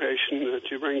information that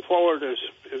you bring forward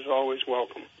is always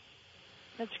welcome.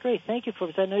 That's great. Thank you,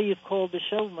 Forbes. I know you've called the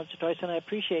show once or twice, and I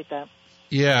appreciate that.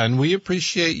 Yeah, and we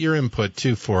appreciate your input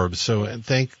too, Forbes. So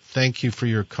thank you for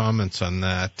your comments on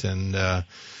that. And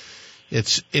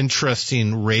it's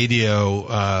interesting.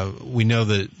 Radio. We know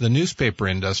that the newspaper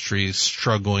industry is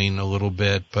struggling a little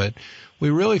bit, but we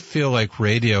really feel like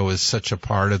radio is such a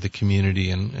part of the community,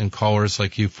 and callers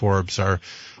like you, Forbes, are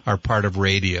part of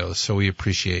radio. So we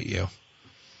appreciate you.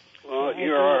 Well,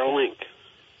 you're our link.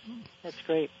 That's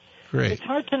great. Great. It's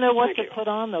hard to know what to put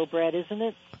on, though, Brad, isn't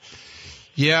it?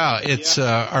 Yeah, it's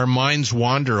our minds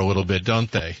wander a little bit,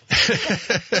 don't they?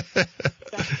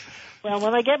 Well,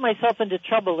 when I get myself into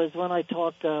trouble is when I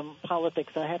talk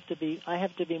politics. I have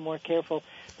to be more careful.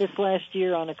 This last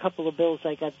year on a couple of bills,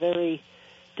 I got very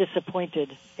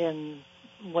disappointed in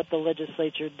what the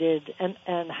legislature did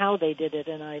and how they did it,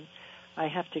 and I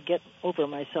have to get over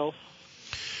myself.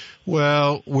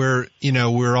 Well, we're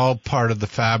all part of the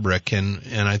fabric, and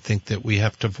I think that we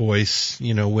have to voice,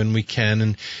 when we can.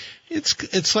 And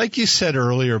it's like you said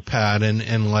earlier, Pat,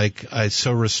 and like I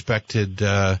so respected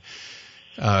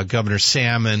Governor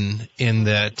Salmon in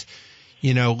that,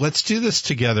 let's do this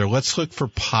together. Let's look for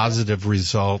positive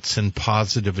results and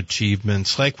positive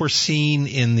achievements, like we're seeing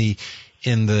in the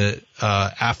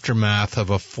aftermath of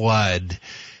a flood.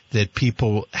 That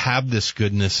people have this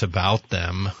goodness about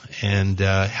them, and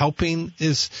helping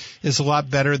is a lot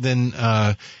better than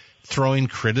throwing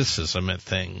criticism at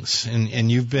things.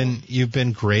 And you've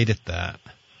been great at that.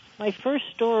 My first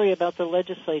story about the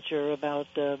legislature, about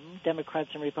Democrats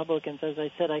and Republicans, as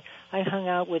I said, I hung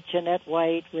out with Jeanette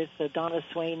White, with Donna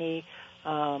Swaney,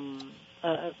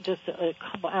 just a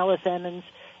couple, Alice Emmons,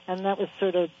 and that was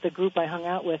sort of the group I hung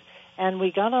out with. And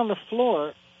we got on the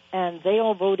floor. And they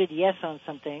all voted yes on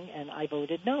something, and I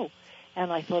voted no.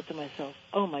 And I thought to myself,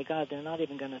 oh, my God, they're not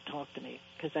even going to talk to me,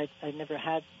 because I never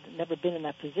been in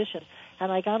that position.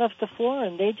 And I got off the floor,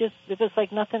 and it was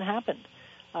like nothing happened.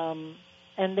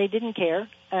 And they didn't care.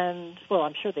 And, well,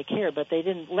 I'm sure they care, but they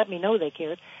didn't let me know they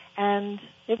cared. And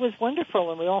it was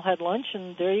wonderful, and we all had lunch,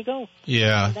 and there you go.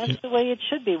 Yeah. And that's the way it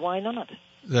should be. Why not?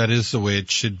 That is the way it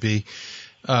should be.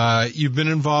 You've been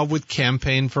involved with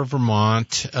Campaign for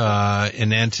Vermont,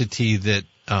 an entity that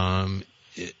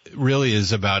really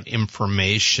is about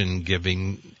information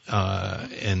giving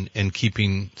and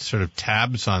keeping sort of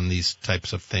tabs on these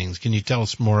types of things. Can you tell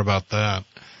us more about that?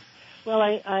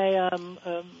 Well,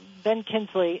 Ben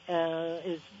Kinsley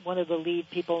is one of the lead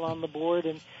people on the board,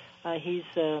 and he's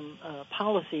a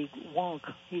policy wonk.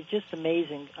 He's just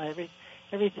amazing.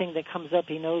 Everything that comes up,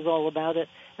 he knows all about it.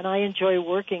 And I enjoy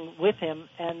working with him,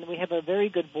 and we have a very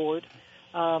good board.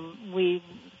 We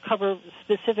cover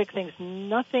specific things.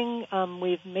 Nothing,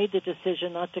 we've made the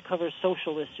decision not to cover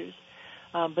social issues,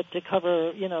 but to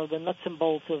cover, the nuts and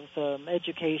bolts of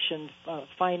education,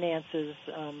 finances.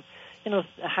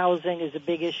 Housing is a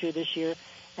big issue this year.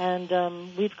 And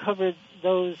we've covered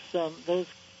those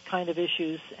kind of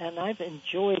issues, and I've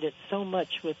enjoyed it so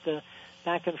much with the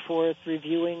back and forth,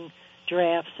 reviewing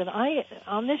drafts. And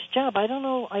on this job, I don't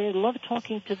know, I love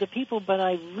talking to the people, but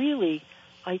I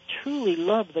truly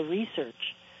love the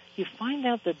research. You find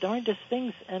out the darndest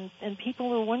things, and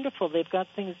people are wonderful. They've got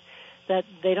things that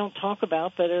they don't talk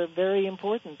about but are very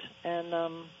important. And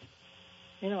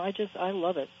I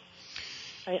love it.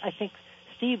 I think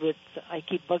Steve I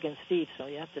keep bugging Steve, so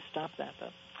you have to stop that.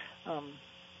 But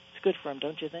it's good for him,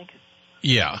 don't you think?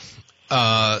 Yeah.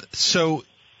 So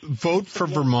Vote for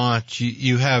Vermont.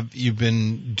 You've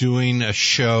been doing a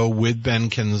show with Ben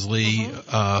Kinsley,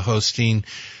 hosting.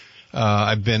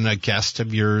 I've been a guest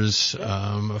of yours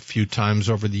a few times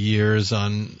over the years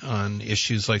on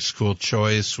issues like school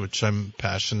choice, which I'm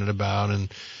passionate about,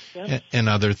 and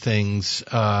other things.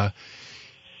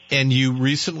 And you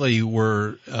recently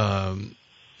were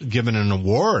given an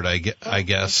award, I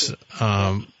guess.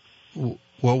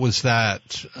 What was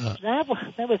that? That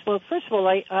was, well, first of all,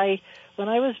 I when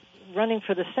I was running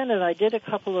for the Senate, I did a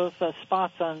couple of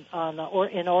spots in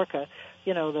Orca,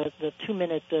 the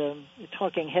 2-minute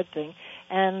talking head thing,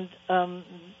 and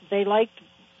they liked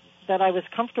that I was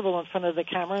comfortable in front of the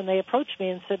camera, and they approached me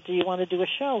and said, "Do you want to do a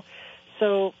show?"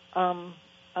 So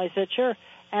I said, "Sure."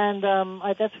 And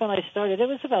that's when I started. It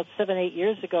was about 7-8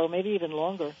 years ago, maybe even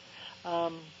longer.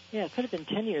 It could have been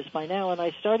 10 years by now, and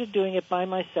I started doing it by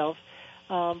myself.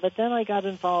 But then I got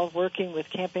involved working with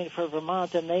Campaign for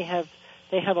Vermont, and they have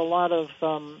a lot of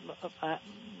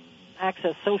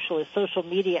access, social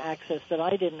media access that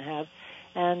I didn't have,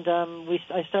 and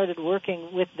I started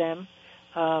working with them.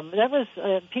 That was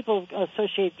people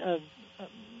associate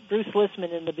Bruce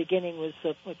Lissman in the beginning was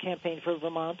a Campaign for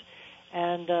Vermont,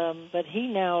 and but he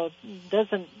now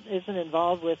isn't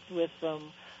involved with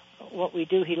what we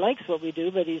do. He likes what we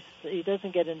do, but he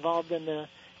doesn't get involved in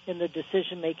the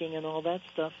decision making and all that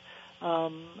stuff.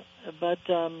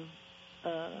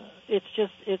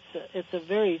 It's a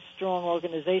very strong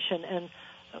organization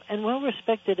and well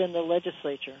respected in the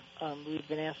legislature. We've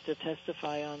been asked to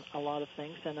testify on a lot of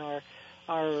things, and our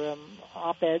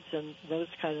op-eds and those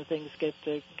kind of things get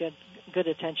good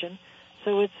attention.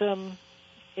 So it's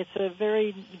a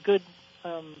very good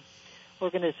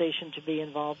organization to be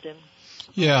involved in.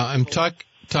 Yeah, I'm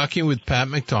talking with Pat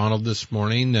McDonald this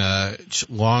morning,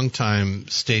 longtime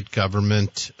state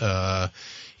government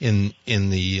in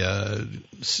the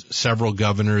several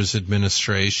governors'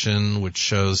 administration, which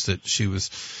shows that she was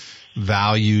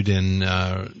valued and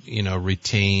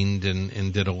retained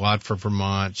and did a lot for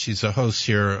Vermont. She's a host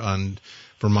here on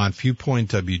Vermont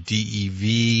Viewpoint,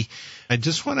 WDEV. I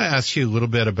just want to ask you a little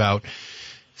bit about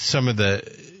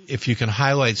if you can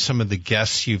highlight some of the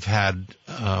guests you've had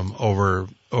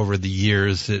over the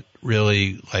years that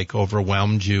really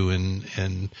overwhelmed you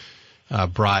and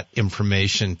brought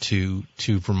information to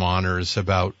Vermonters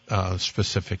about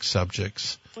specific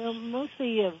subjects. Well,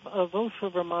 mostly Vote for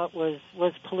Vermont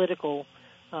was political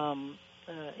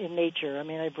in nature. I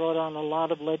mean, I brought on a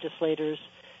lot of legislators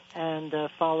and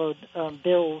followed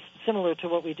bills similar to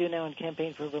what we do now in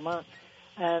Campaign for Vermont.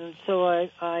 And so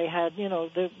I had,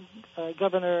 the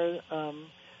governor,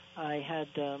 I had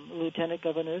Lieutenant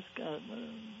Governor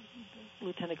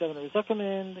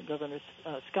Zuckerman, Governor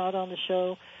Scott on the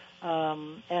show,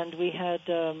 and we had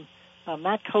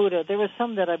Matt Coda. There were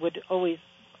some that I would always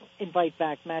invite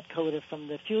back, Matt Coda from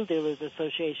the Fuel Dealers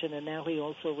Association, and now he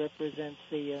also represents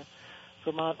the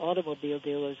Vermont Automobile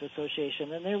Dealers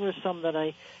Association. And there were some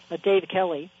that Dave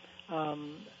Kelly,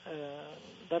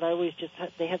 that I always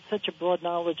they had such a broad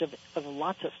knowledge of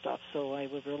lots of stuff, so I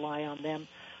would rely on them.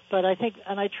 But I think,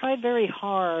 and I tried very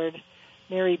hard,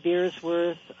 Mary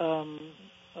Beersworth,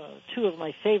 two of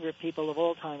my favorite people of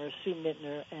all time are Sue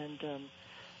Mittner and,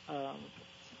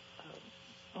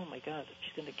 oh my God,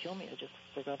 she's going to kill me, I just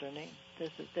forgot her name.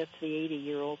 That's the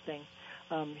 80-year-old thing.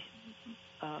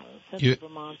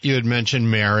 You had mentioned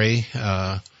Mary.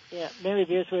 Yeah, Mary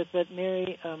Beersworth, but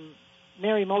Mary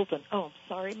Moulton. Oh,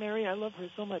 sorry, Mary. I love her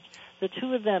so much. The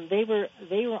two of them, they were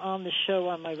on the show,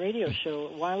 on my radio show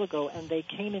a while ago, and they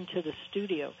came into the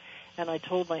studio. And I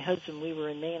told my husband, we were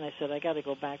in Maine, I said, I got to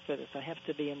go back for this. I have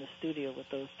to be in the studio with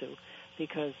those two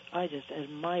because I just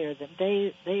admire them.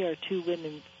 They are two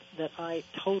women that I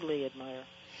totally admire,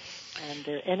 and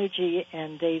their energy,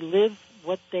 and they live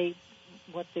what they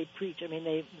preach. I mean,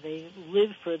 they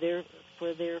live for their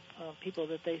people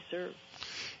that they serve.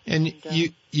 And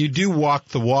you do walk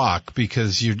the walk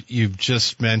because you've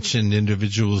just mentioned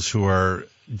individuals who are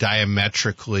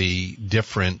diametrically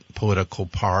different political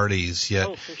parties,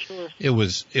 yet for sure. it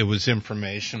was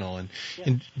informational.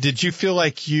 And did you feel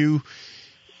like you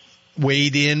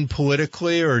weighed in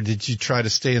politically, or did you try to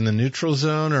stay in the neutral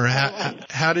zone, or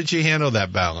how did you handle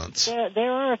that balance?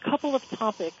 There are a couple of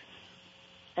topics,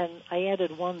 and I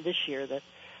added one this year that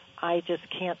I just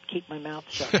can't keep my mouth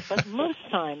shut. But most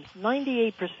times,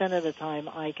 98% of the time,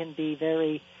 I can be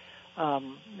very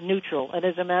neutral. And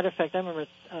as a matter of fact, I remember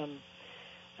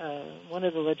one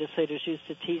of the legislators used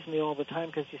to tease me all the time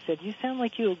because he said, "You sound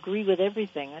like you agree with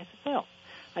everything." I said, "Well,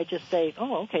 I just say,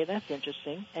 oh, okay, that's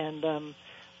interesting," and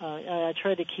I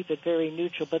try to keep it very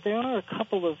neutral. But there are a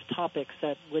couple of topics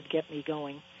that would get me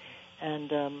going, and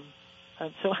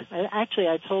so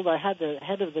I had the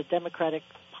head of the Democratic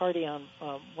Party on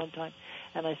one time,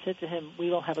 and I said to him, "We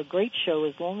will have a great show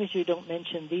as long as you don't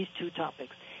mention these two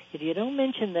topics. If you don't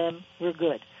mention them, we're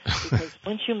good, because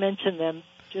once you mention them,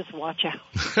 just watch out."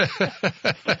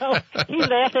 So he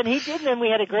laughed, and he did, and we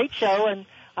had a great show, and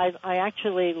I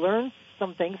actually learned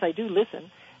some things. I do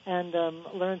listen and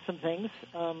learn some things.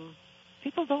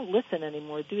 People don't listen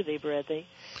anymore, do they, Brad?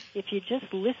 If you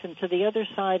just listen to the other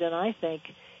side, and I think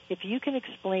if you can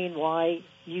explain why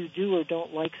you do or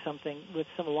don't like something with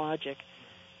some logic,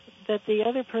 that the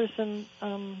other person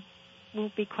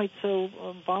won't be quite so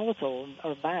volatile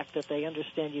or back, that they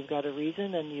understand you've got a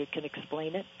reason and you can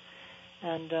explain it.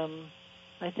 And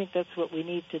I think that's what we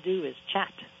need to do, is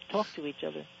chat, talk to each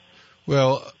other.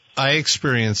 Well, I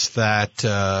experienced that.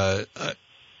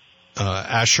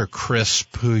 Asher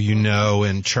Crisp, who you know,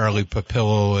 and Charlie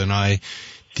Papillo and I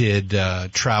did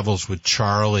Travels with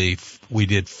Charlie. We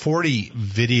did 40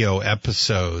 video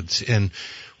episodes, and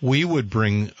we would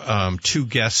bring 2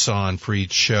 guests on for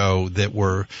each show that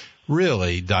were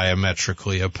really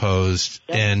diametrically opposed.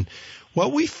 Yeah. And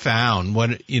what we found,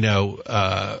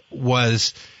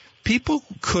 was people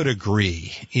could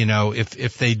agree.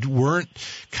 If they weren't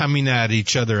coming at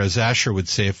each other, as Asher would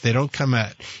say, if they don't come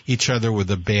at each other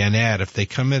with a bayonet, if they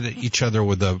come at each other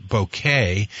with a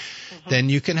bouquet, then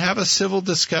you can have a civil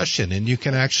discussion, and you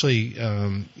can actually,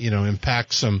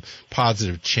 impact some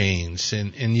positive change.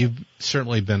 And you've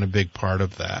certainly been a big part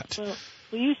of that. Well,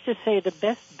 we used to say the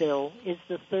best bill is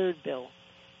the third bill: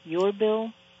 your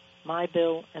bill, my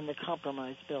bill, and the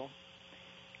compromise bill.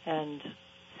 And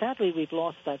sadly, we've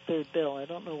lost that third bill. I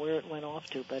don't know where it went off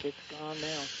to, but it's gone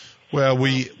now. Well,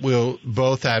 we will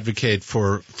both advocate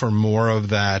for more of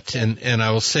that. And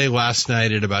I will say last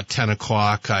night at about 10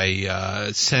 o'clock,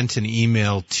 I sent an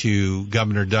email to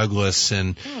Governor Douglas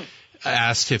and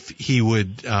asked if he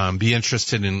would be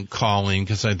interested in calling,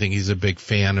 because I think he's a big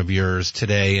fan of yours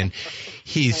today. And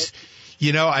he's...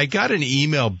 I got an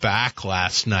email back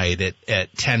last night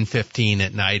at 10:15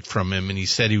 at night from him, and he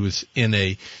said he was in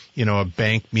a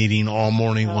bank meeting all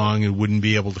morning long and wouldn't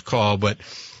be able to call, but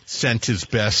sent his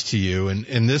best to you.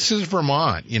 And this is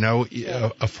Vermont.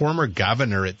 A former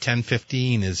governor at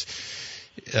 10:15 is,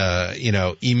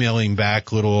 emailing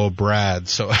back little old Brad.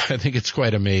 So I think it's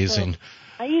quite amazing.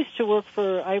 I used to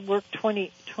I worked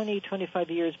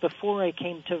 25 years before I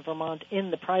came to Vermont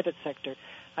in the private sector.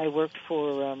 I worked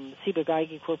for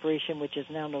Ciba-Geigy Corporation, which is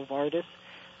now Novartis.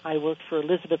 I worked for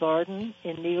Elizabeth Arden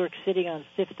in New York City on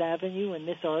 5th Avenue, and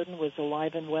Miss Arden was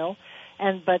alive and well.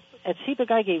 But at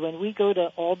Ciba-Geigy, when we go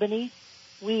to Albany,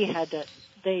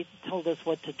 they told us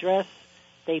what to dress.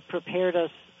 They prepared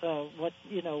us what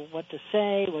to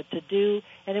say, what to do,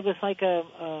 and it was like it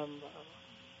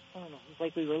was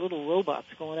like we were little robots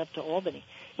going up to Albany.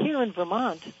 Here in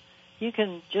Vermont, you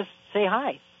can just say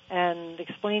hi and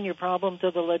explain your problem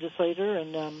to the legislator.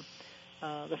 And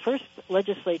the first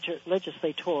legislator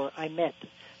I met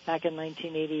back in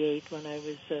 1988 when I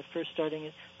was first starting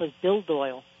it was Bill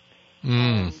Doyle.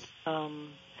 And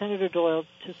Senator Doyle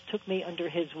just took me under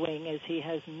his wing, as he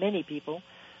has many people,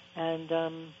 and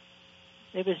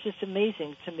it was just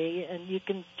amazing to me. And you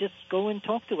can just go and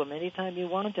talk to him anytime you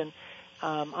want. And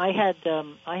I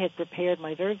had prepared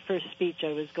my very first speech.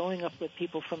 I was going up with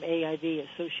people from AIV,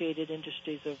 Associated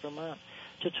Industries of Vermont,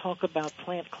 to talk about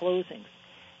plant closings.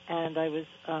 And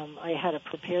I had a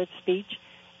prepared speech,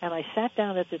 and I sat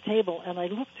down at the table, and I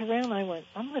looked around, and I went,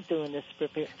 I'm not doing this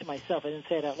prepared, to myself. I didn't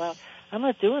say it out loud. I'm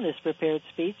not doing this prepared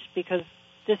speech because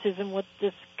this isn't what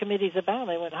this committee's about.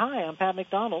 I went, hi, I'm Pat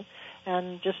McDonald,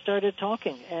 and just started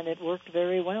talking, and it worked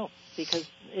very well because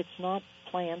it's not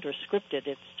planned or scripted.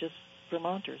 It's just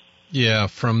Vermonters. Yeah,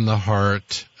 from the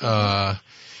heart.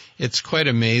 It's quite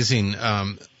amazing.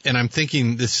 And I'm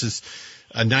thinking this is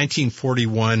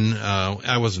 1941.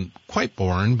 I wasn't quite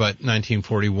born, but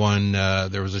 1941,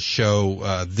 there was a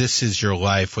show, This Is Your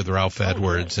Life, with Ralph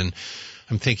Edwards. And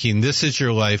I'm thinking, This Is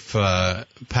Your Life,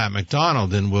 Pat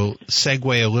McDonald. And we'll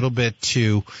segue a little bit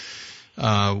to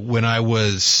when I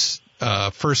was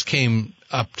first came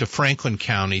up to Franklin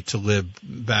County to live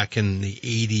back in the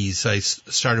 80s. I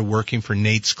started working for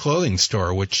Nate's Clothing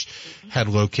Store, which had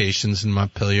locations in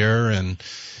Montpelier and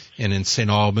in St.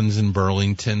 Albans and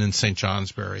Burlington and St.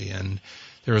 Johnsbury. And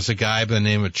there was a guy by the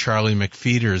name of Charlie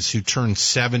McFeeters who turned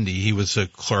 70. He was a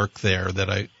clerk there that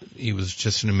I he was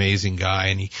just an amazing guy,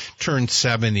 and he turned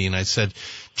 70, and I said,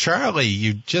 Charlie,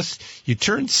 you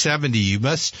turned 70. You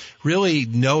must really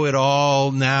know it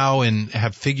all now and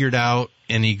have figured out.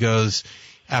 And he goes,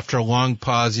 after a long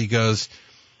pause, he goes,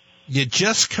 you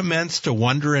just commenced to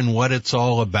wondering what it's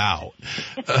all about.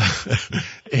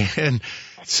 And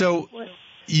so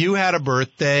you had a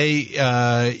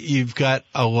birthday. You've got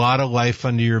a lot of life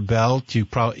under your belt. You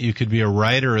could be a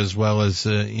writer as well as,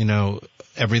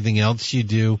 everything else you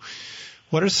do.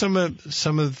 What are some of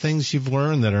the things you've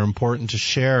learned that are important to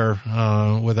share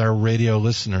with our radio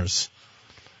listeners?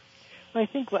 Well, I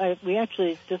think we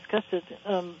actually discussed it.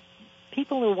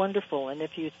 People are wonderful, and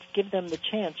if you give them the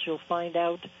chance, you'll find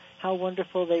out how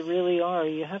wonderful they really are.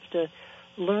 You have to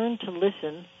learn to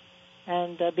listen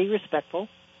and be respectful.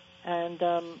 And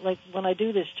like when I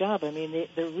do this job, I mean,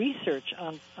 the research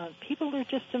on people are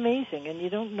just amazing, and you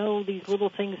don't know these little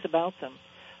things about them.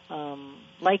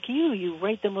 Like you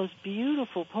write the most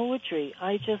beautiful poetry.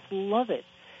 I just love it.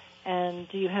 And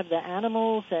you have the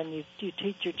animals, and you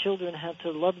teach your children how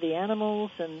to love the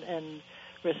animals and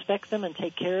respect them and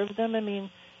take care of them. I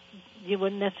mean, you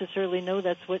wouldn't necessarily know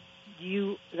that's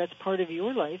part of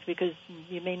your life because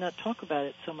you may not talk about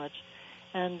it so much.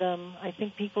 And I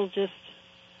think people just,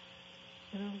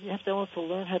 you have to also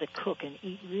learn how to cook and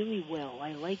eat really well.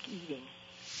 I like eating,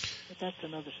 but that's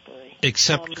another story.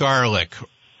 Except garlic.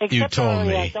 You told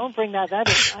me. Yeah, don't bring that. That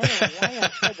is, I don't know why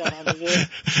I said that on the air.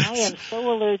 I am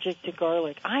so allergic to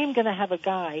garlic. I am going to have a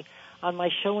guy on my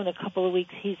show in a couple of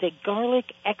weeks. He's a garlic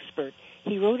expert.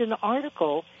 He wrote an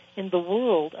article in The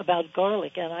World about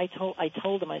garlic, and I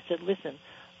told him, I said, listen,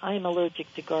 I'm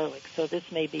allergic to garlic, so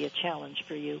this may be a challenge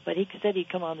for you. But he said he'd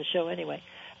come on the show anyway.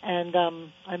 And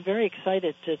I'm very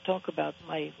excited to talk about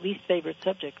my least favorite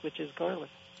subject, which is garlic.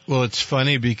 Well, it's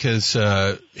funny because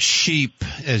sheep,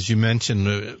 as you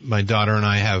mentioned, my daughter and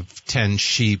I have 10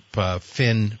 sheep,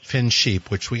 fin sheep,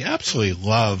 which we absolutely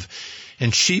love.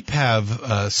 And sheep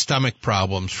have stomach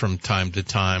problems from time to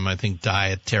time, I think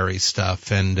dietary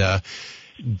stuff. And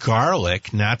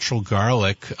garlic, natural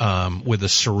garlic, with a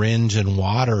syringe and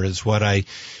water is what I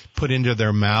put into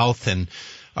their mouth. And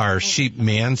our sheep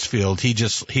Mansfield,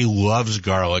 he loves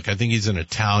garlic. I think he's an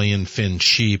Italian fin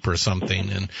sheep or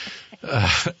something. And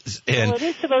well, it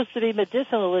is supposed to be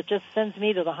medicinal. It just sends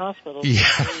me to the hospital.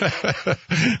 Yeah.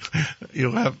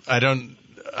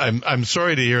 I'm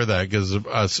sorry to hear that because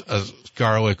us as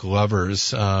garlic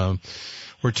lovers,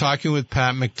 we're talking with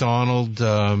Pat McDonald.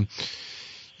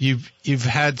 You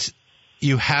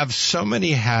have so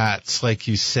many hats, like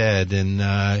you said,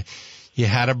 and you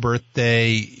had a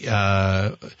birthday.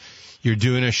 You're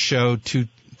doing a show two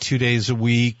days a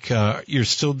week. You're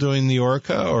still doing the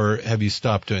Orca, or have you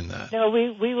stopped doing that? No,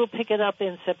 we will pick it up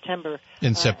in September.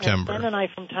 In September. And Ben and I,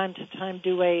 from time to time,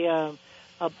 do a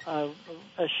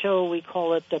show. We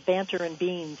call it Banter and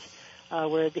Beans,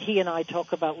 where he and I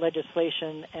talk about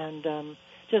legislation and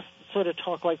just sort of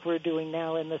talk like we're doing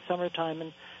now in the summertime,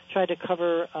 and try to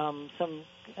cover some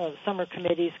summer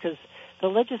committees, because the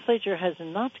legislature has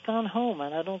not gone home,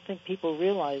 and I don't think people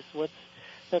realize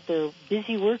that they're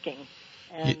busy working.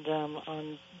 And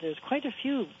there's quite a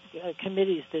few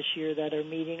committees this year that are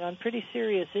meeting on pretty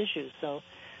serious issues, so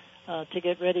to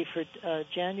get ready for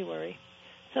January.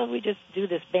 So we just do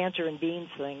this Banter and Beans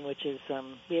thing, which is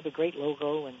we have a great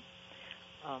logo, and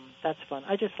that's fun.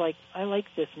 I like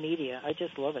this media. I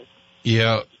just love it.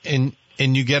 Yeah, and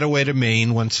you get away to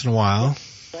Maine once in a while.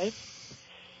 Right?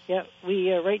 Yeah,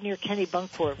 we right near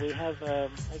Kennebunkport, we have,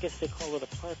 I guess they call it a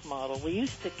park model. We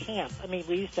used to camp. I mean,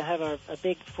 we used to have a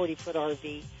big 40-foot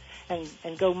RV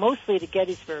and go mostly to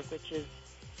Gettysburg, which is,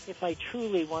 if I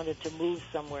truly wanted to move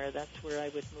somewhere, that's where I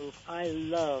would move. I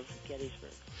love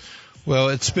Gettysburg. Well,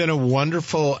 it's been a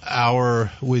wonderful hour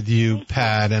with you,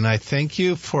 Pat, and I thank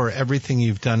you for everything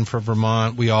you've done for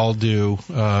Vermont. We all do.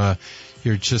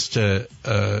 You're just an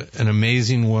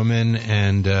amazing woman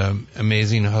and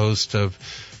amazing host of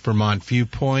Vermont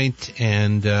Viewpoint,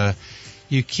 and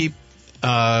you keep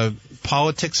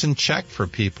politics in check for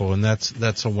people, and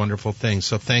that's a wonderful thing.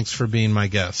 So thanks for being my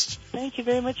guest. Thank you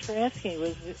very much for asking. It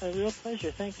was a real pleasure.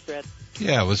 Thanks, Brad.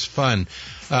 Yeah, it was fun.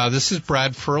 This is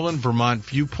Brad Ferland, Vermont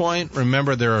Viewpoint.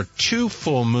 Remember, there are 2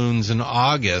 full moons in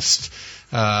August,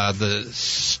 the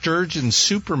Sturgeon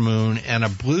supermoon and a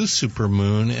blue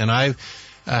supermoon, and I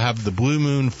have the Blue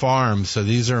Moon Farm, so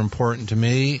these are important to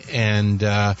me, and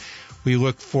we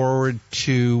look forward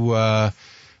to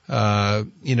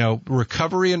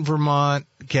recovery in Vermont,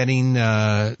 getting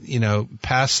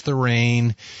past the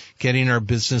rain, getting our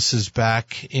businesses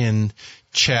back in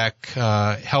check.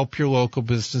 Help your local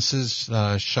businesses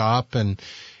shop and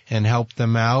help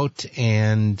them out,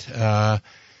 and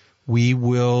we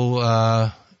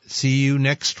will see you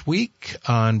next week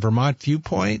on Vermont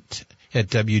Viewpoint at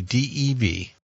WDEV.